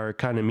so far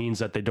kind of means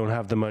that they don't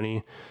have the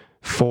money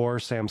for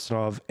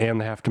Samsonov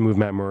and they have to move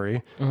Matt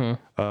Murray.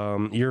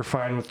 You're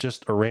fine with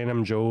just a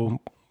random Joe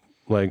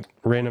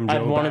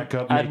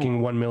backup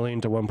making 1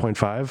 million to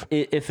 1.5.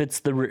 If it's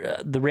the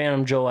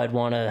random Joe, I'd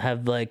want to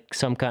have like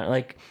some kind of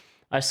like.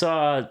 I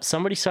saw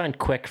somebody signed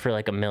Quick for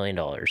like $1 million.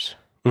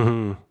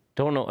 Mm-hmm.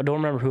 Don't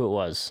remember who it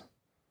was.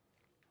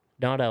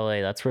 Not LA.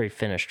 That's where he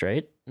finished,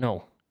 right?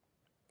 No.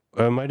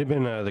 It might have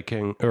been the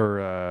King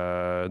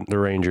or the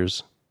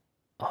Rangers.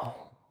 Oh,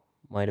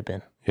 might have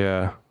been.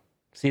 Yeah.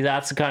 See,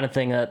 that's the kind of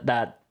thing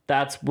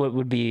that's what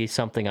would be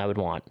something I would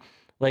want,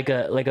 like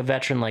a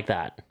veteran like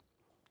that.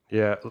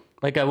 Yeah.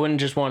 Like I wouldn't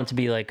just want it to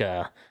be like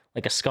a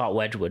Scott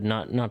Wedgwood,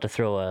 not to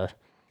throw a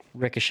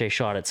ricochet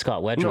shot at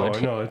Scott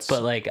Wedgwood. No, it's.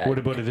 But like, what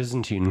about a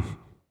Byzantine?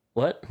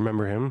 What?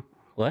 Remember him?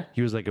 What?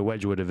 He was like a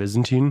Wedgwood, a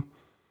Byzantine.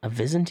 A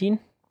Byzantine?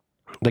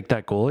 Like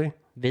that goalie.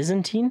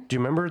 Byzantine? Do you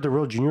remember the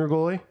World Junior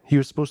goalie? He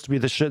was supposed to be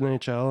the shit in the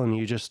NHL, and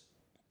he just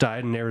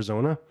died in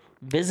Arizona.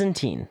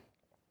 Byzantine.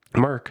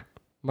 Mark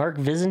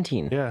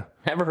Byzantine. Yeah.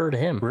 Never heard of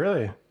him.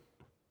 Really?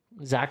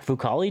 Zach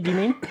Fucali, do you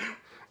mean?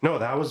 No,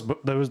 that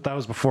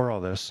was before all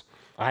this.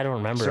 I don't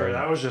remember. Sorry,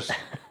 that was just.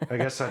 I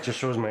guess that just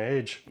shows my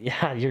age.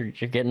 Yeah, you're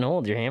getting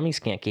old. Your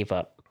hammies can't keep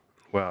up.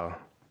 Well,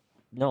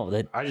 no,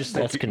 I just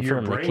think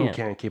your brain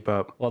can't keep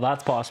up. Well,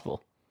 that's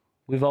possible.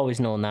 We've always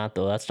known that,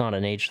 though. That's not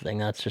an age thing.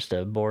 That's just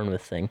a born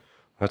with thing.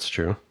 That's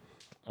true.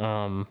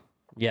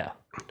 Yeah,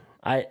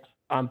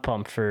 I'm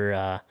pumped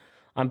for.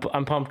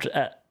 I'm pumped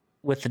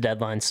with the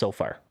deadline so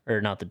far,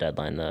 or not the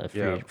deadline,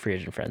 the free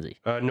agent frenzy.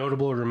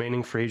 Notable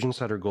remaining free agents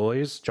that are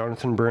goalies: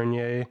 Jonathan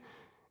Bernier,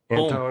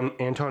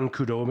 Anton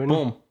Khudobin,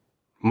 Boom,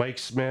 Mike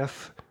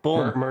Smith,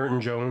 boom, Martin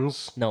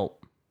Jones, no,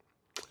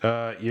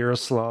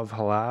 Yaroslav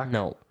Halak,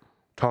 no,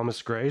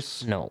 Thomas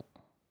Grace, no.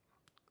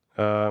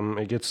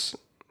 It gets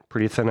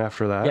pretty thin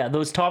after that. Yeah,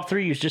 those top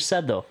three you just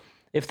said though.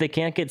 If they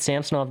can't get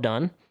Samsonov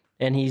done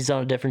and he's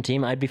on a different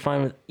team, I'd be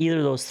fine with either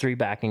of those three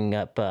backing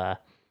up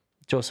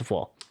Joseph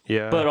Wall.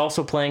 Yeah, but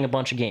also playing a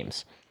bunch of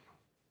games.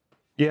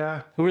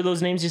 Yeah. Who were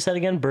those names you said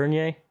again?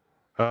 Bernier,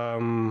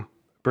 Khudobin.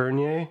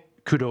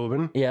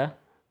 Yeah.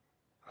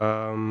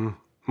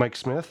 Mike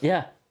Smith.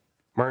 Yeah.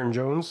 Martin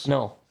Jones.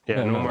 No.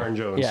 Yeah, no Martin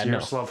Jones. Yeah,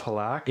 Yaroslav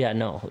Halak. Yeah,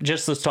 no.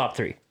 Just those top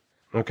three.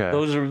 Okay.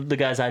 Those are the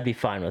guys I'd be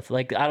fine with.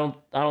 Like I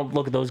don't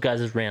look at those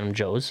guys as random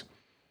Joes.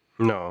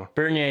 No.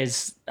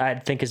 Bernier's, I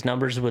think his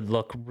numbers would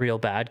look real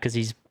bad because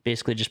he's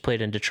basically just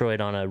played in Detroit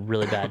on a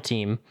really bad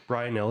team.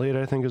 Brian Elliott,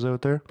 I think, is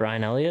out there.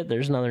 Brian Elliott,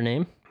 there's another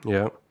name.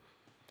 Yeah.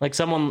 Like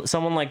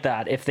someone like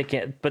that, if they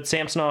can't. But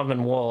Samsonov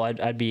and Woll,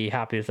 I'd be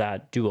happy with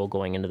that duo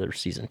going into the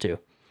season too.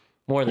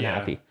 More than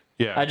happy.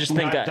 Yeah. I just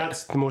think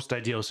that's the most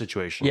ideal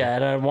situation. Yeah,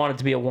 and I want it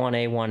to be a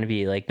 1A,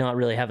 1B, like not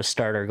really have a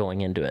starter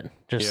going into it.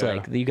 Just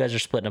like you guys are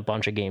splitting a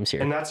bunch of games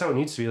here. And that's how it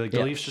needs to be. Like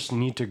the Leafs just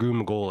need to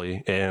groom a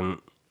goalie and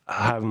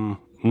have him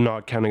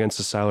not count against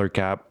the salary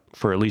cap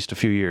for at least a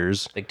few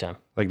years. Big time.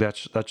 Like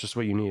that's just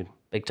what you need.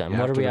 Big time.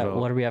 What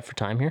are we at for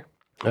time here?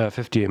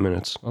 58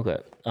 minutes. Okay.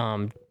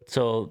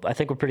 So I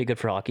think we're pretty good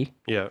for hockey.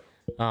 Yeah.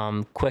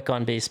 Quick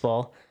on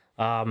baseball.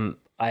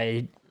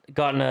 I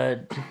got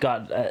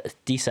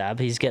DSAB.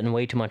 He's getting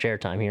way too much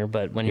airtime here,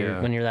 but when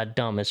you're that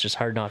dumb, it's just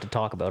hard not to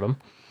talk about him.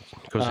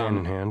 Goes hand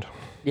in hand.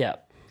 Yeah.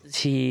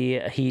 He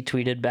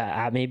tweeted back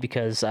at me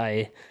because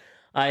I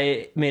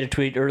made a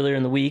tweet earlier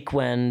in the week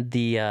when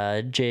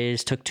the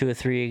Jays took 2 of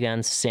 3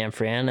 against San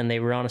Fran, and they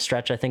were on a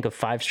stretch, I think, of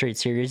 5 straight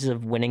series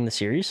of winning the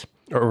series.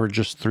 Or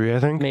just 3, I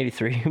think. Maybe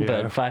 3,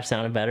 but 5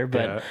 sounded better.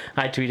 But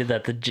I tweeted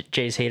that the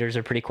Jays haters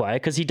are pretty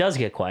quiet because he does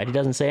get quiet. He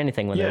doesn't say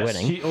anything when they're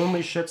winning. He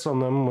only shits on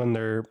them when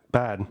they're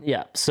bad.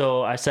 Yeah.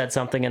 So I said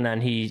something, and then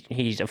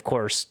he of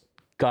course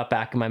got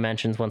back in my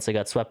mentions once they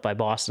got swept by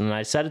Boston. And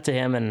I said it to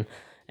him, and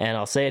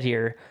I'll say it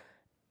here.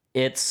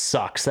 It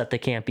sucks that they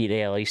can't beat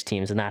AL East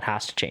teams, and that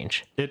has to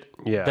change.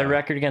 Their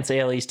record against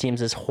AL East teams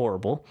is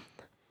horrible.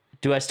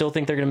 Do I still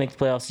think they're going to make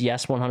the playoffs?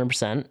 Yes,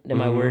 100%. Am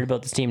I worried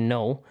about this team?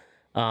 No.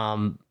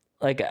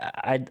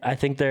 I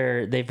think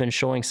they've been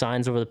showing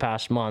signs over the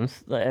past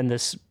month, and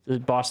the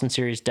Boston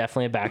series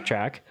definitely a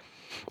backtrack.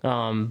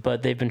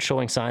 But they've been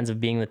showing signs of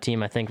being the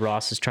team I think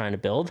Ross is trying to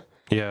build.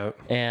 Yeah.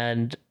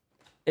 And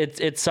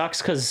it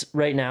sucks because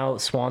right now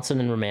Swanson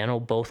and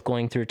Romano both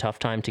going through a tough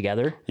time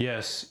together.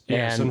 Yes.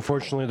 And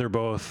unfortunately, they're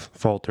both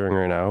faltering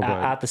right now. But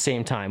at the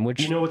same time,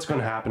 which you know what's going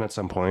to happen at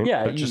some point.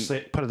 Yeah. But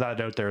put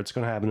that out there. It's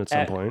going to happen at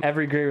some point.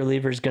 Every great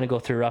reliever is going to go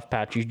through a rough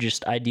patch. You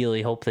just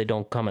ideally hope they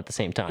don't come at the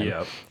same time.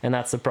 Yeah. And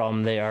that's the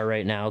problem they are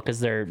right now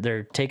because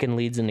they're taking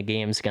leads into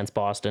games against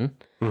Boston.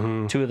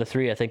 2 of the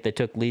 3, I think they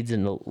took leads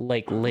in the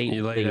late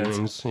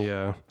innings.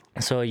 Yeah.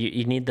 So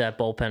you need that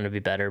bullpen to be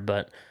better,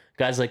 but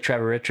guys like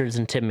Trevor Richards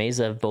and Tim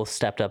Mesa have both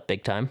stepped up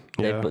big time.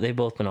 They've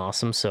both been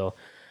awesome. So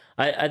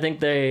I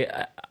think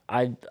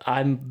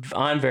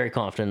I'm very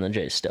confident in the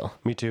Jays still.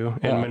 Me too.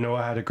 And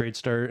Manoah had a great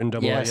start in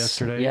Double A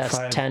yesterday. Yes,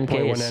 10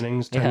 Ks.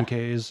 innings, 10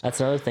 Ks. That's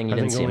another thing you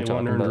didn't see him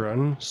talking about. Only 1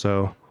 earned run.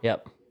 So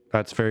yep,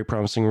 that's very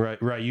promising.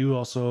 Ryu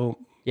also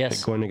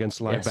Yes. going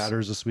against live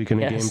batters this week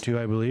in a game too,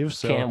 I believe.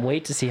 So can't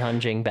wait to see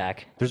Hunjing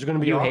back. There's going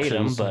to be you options. hate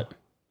him, but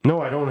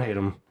no, I don't hate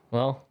him.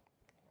 Well,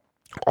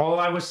 all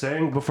I was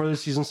saying before the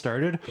season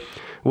started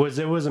was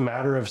it was a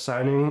matter of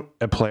signing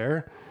a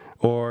player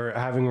or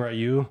having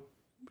Ryu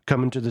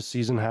come into the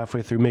season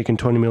halfway through making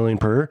 $20 million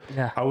per.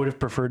 Yeah. I would have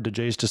preferred the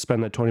Jays to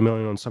spend that $20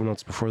 million on someone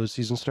else before the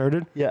season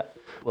started. Yeah.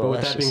 Well, but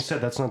with that being said,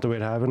 that's not the way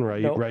it happened.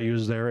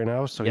 Ryu's there right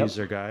now, so he's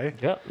their guy.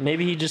 Yeah.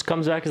 Maybe he just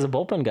comes back as a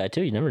bullpen guy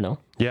too. You never know.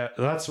 Yeah,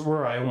 that's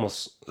where I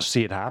almost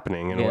see it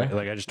happening in a way.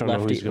 Like I just don't know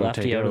who he's going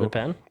to take out of the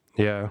pen.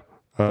 Yeah.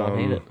 Don't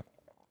hate it.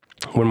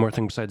 One more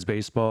thing besides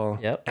baseball.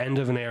 Yep. End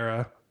of an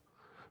era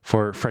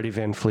for Freddie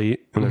Van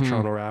Fleet and the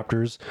Toronto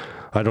Raptors.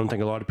 I don't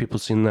think a lot of people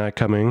seen that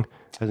coming.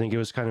 I think it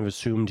was kind of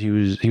assumed he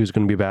was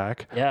going to be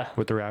back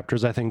with the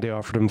Raptors. I think they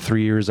offered him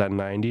 3 years at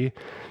 90.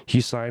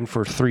 He signed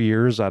for 3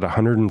 years at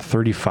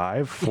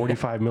 135,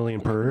 45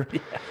 million per.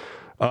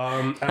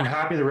 I'm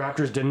happy the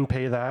Raptors didn't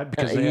pay that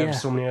because they have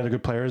so many other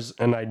good players,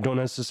 and I don't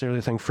necessarily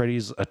think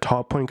Freddie's a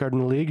top point guard in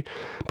the league.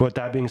 But with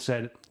that being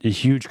said, a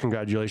huge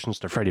congratulations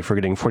to Freddie for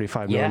getting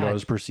 $45 million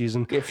per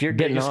season. If you're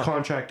getting biggest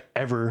contract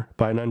ever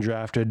by an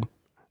undrafted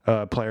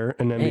player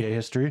in NBA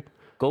history.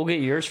 Go get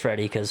yours,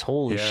 Freddie, because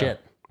holy shit.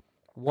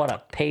 What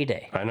a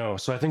payday. I know.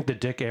 So I think the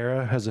Dick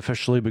era has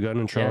officially begun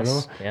in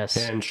Toronto. Yes.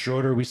 And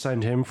Schroeder, we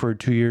signed him for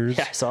 2 years.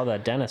 Yeah, I saw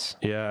that, Dennis.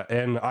 Yeah,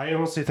 and I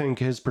honestly think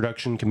his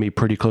production can be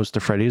pretty close to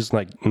Freddie's.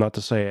 Like, not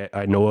to say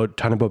I know a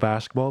ton about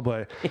basketball,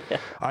 but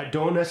I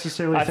don't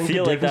necessarily think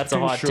feel the like that's a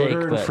hot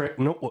Schroeder take,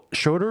 and no,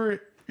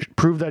 Schroeder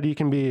proved that he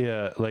can be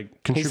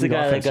contribute He's the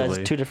guy that offensively.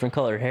 got 2 different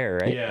colored hair,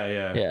 right?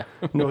 Yeah.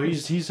 No,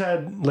 he's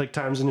had like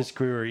times in his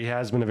career where he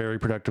has been a very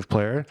productive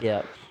player.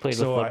 Yeah, played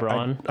with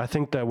LeBron. I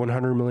think that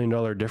 $100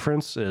 million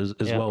difference is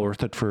well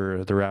worth it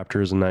for the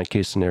Raptors in that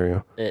case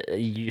scenario.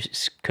 You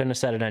couldn't have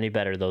said it any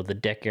better, though. The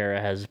Dick era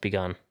has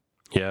begun.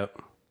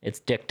 Yep. It's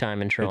Dick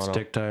time in Toronto. It's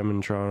Dick time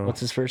in Toronto. What's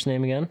his first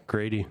name again?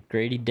 Grady.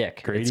 Grady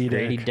Dick.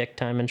 Grady Dick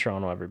time in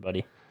Toronto,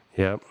 everybody.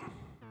 Yep.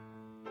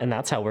 And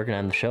that's how we're going to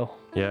end the show.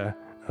 Yeah.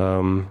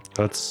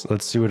 Let's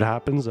see what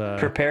happens.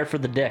 Prepare for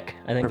the Dick.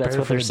 I think that's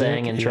what they're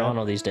saying in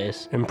Toronto these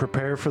days. And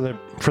prepare for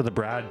the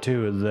Brad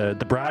too.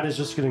 The Brad is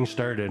just getting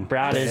started.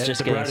 Brad is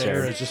just getting started. The Brad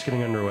era is just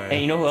getting underway.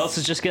 And you know who else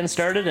is just getting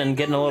started and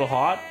getting a little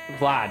hot?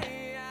 Vlad.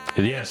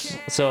 Yes.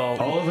 So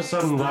all of a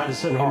sudden, Vlad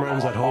is hitting home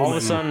runs at home. All of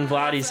a sudden,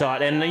 Vlad is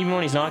hot, and even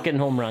when he's not getting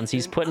home runs,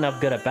 he's putting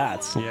up good at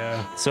bats.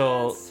 Yeah.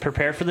 So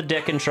prepare for the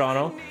Dick in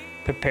Toronto.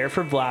 Prepare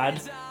for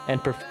Vlad,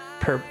 and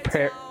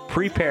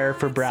prepare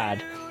for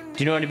Brad.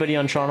 Do you know anybody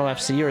on Toronto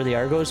FC or the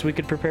Argos we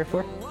could prepare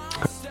for?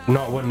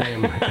 Not one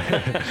name.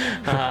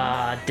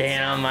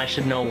 Damn, I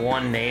should know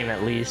one name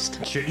at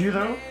least. Should you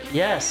though?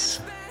 Yes.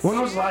 When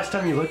was the last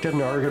time you looked at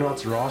an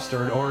Argonauts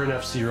roster or an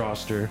FC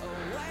roster?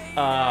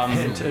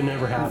 Hint, it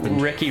never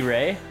happened. Ricky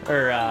Ray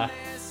or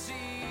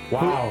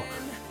wow.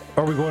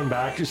 Are we going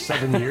back to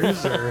 7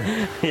 years or?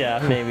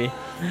 Yeah, maybe.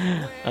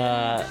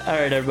 All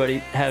right, everybody,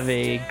 have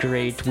a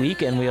great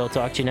week, and we'll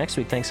talk to you next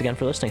week. Thanks again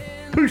for listening.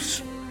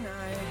 Peace.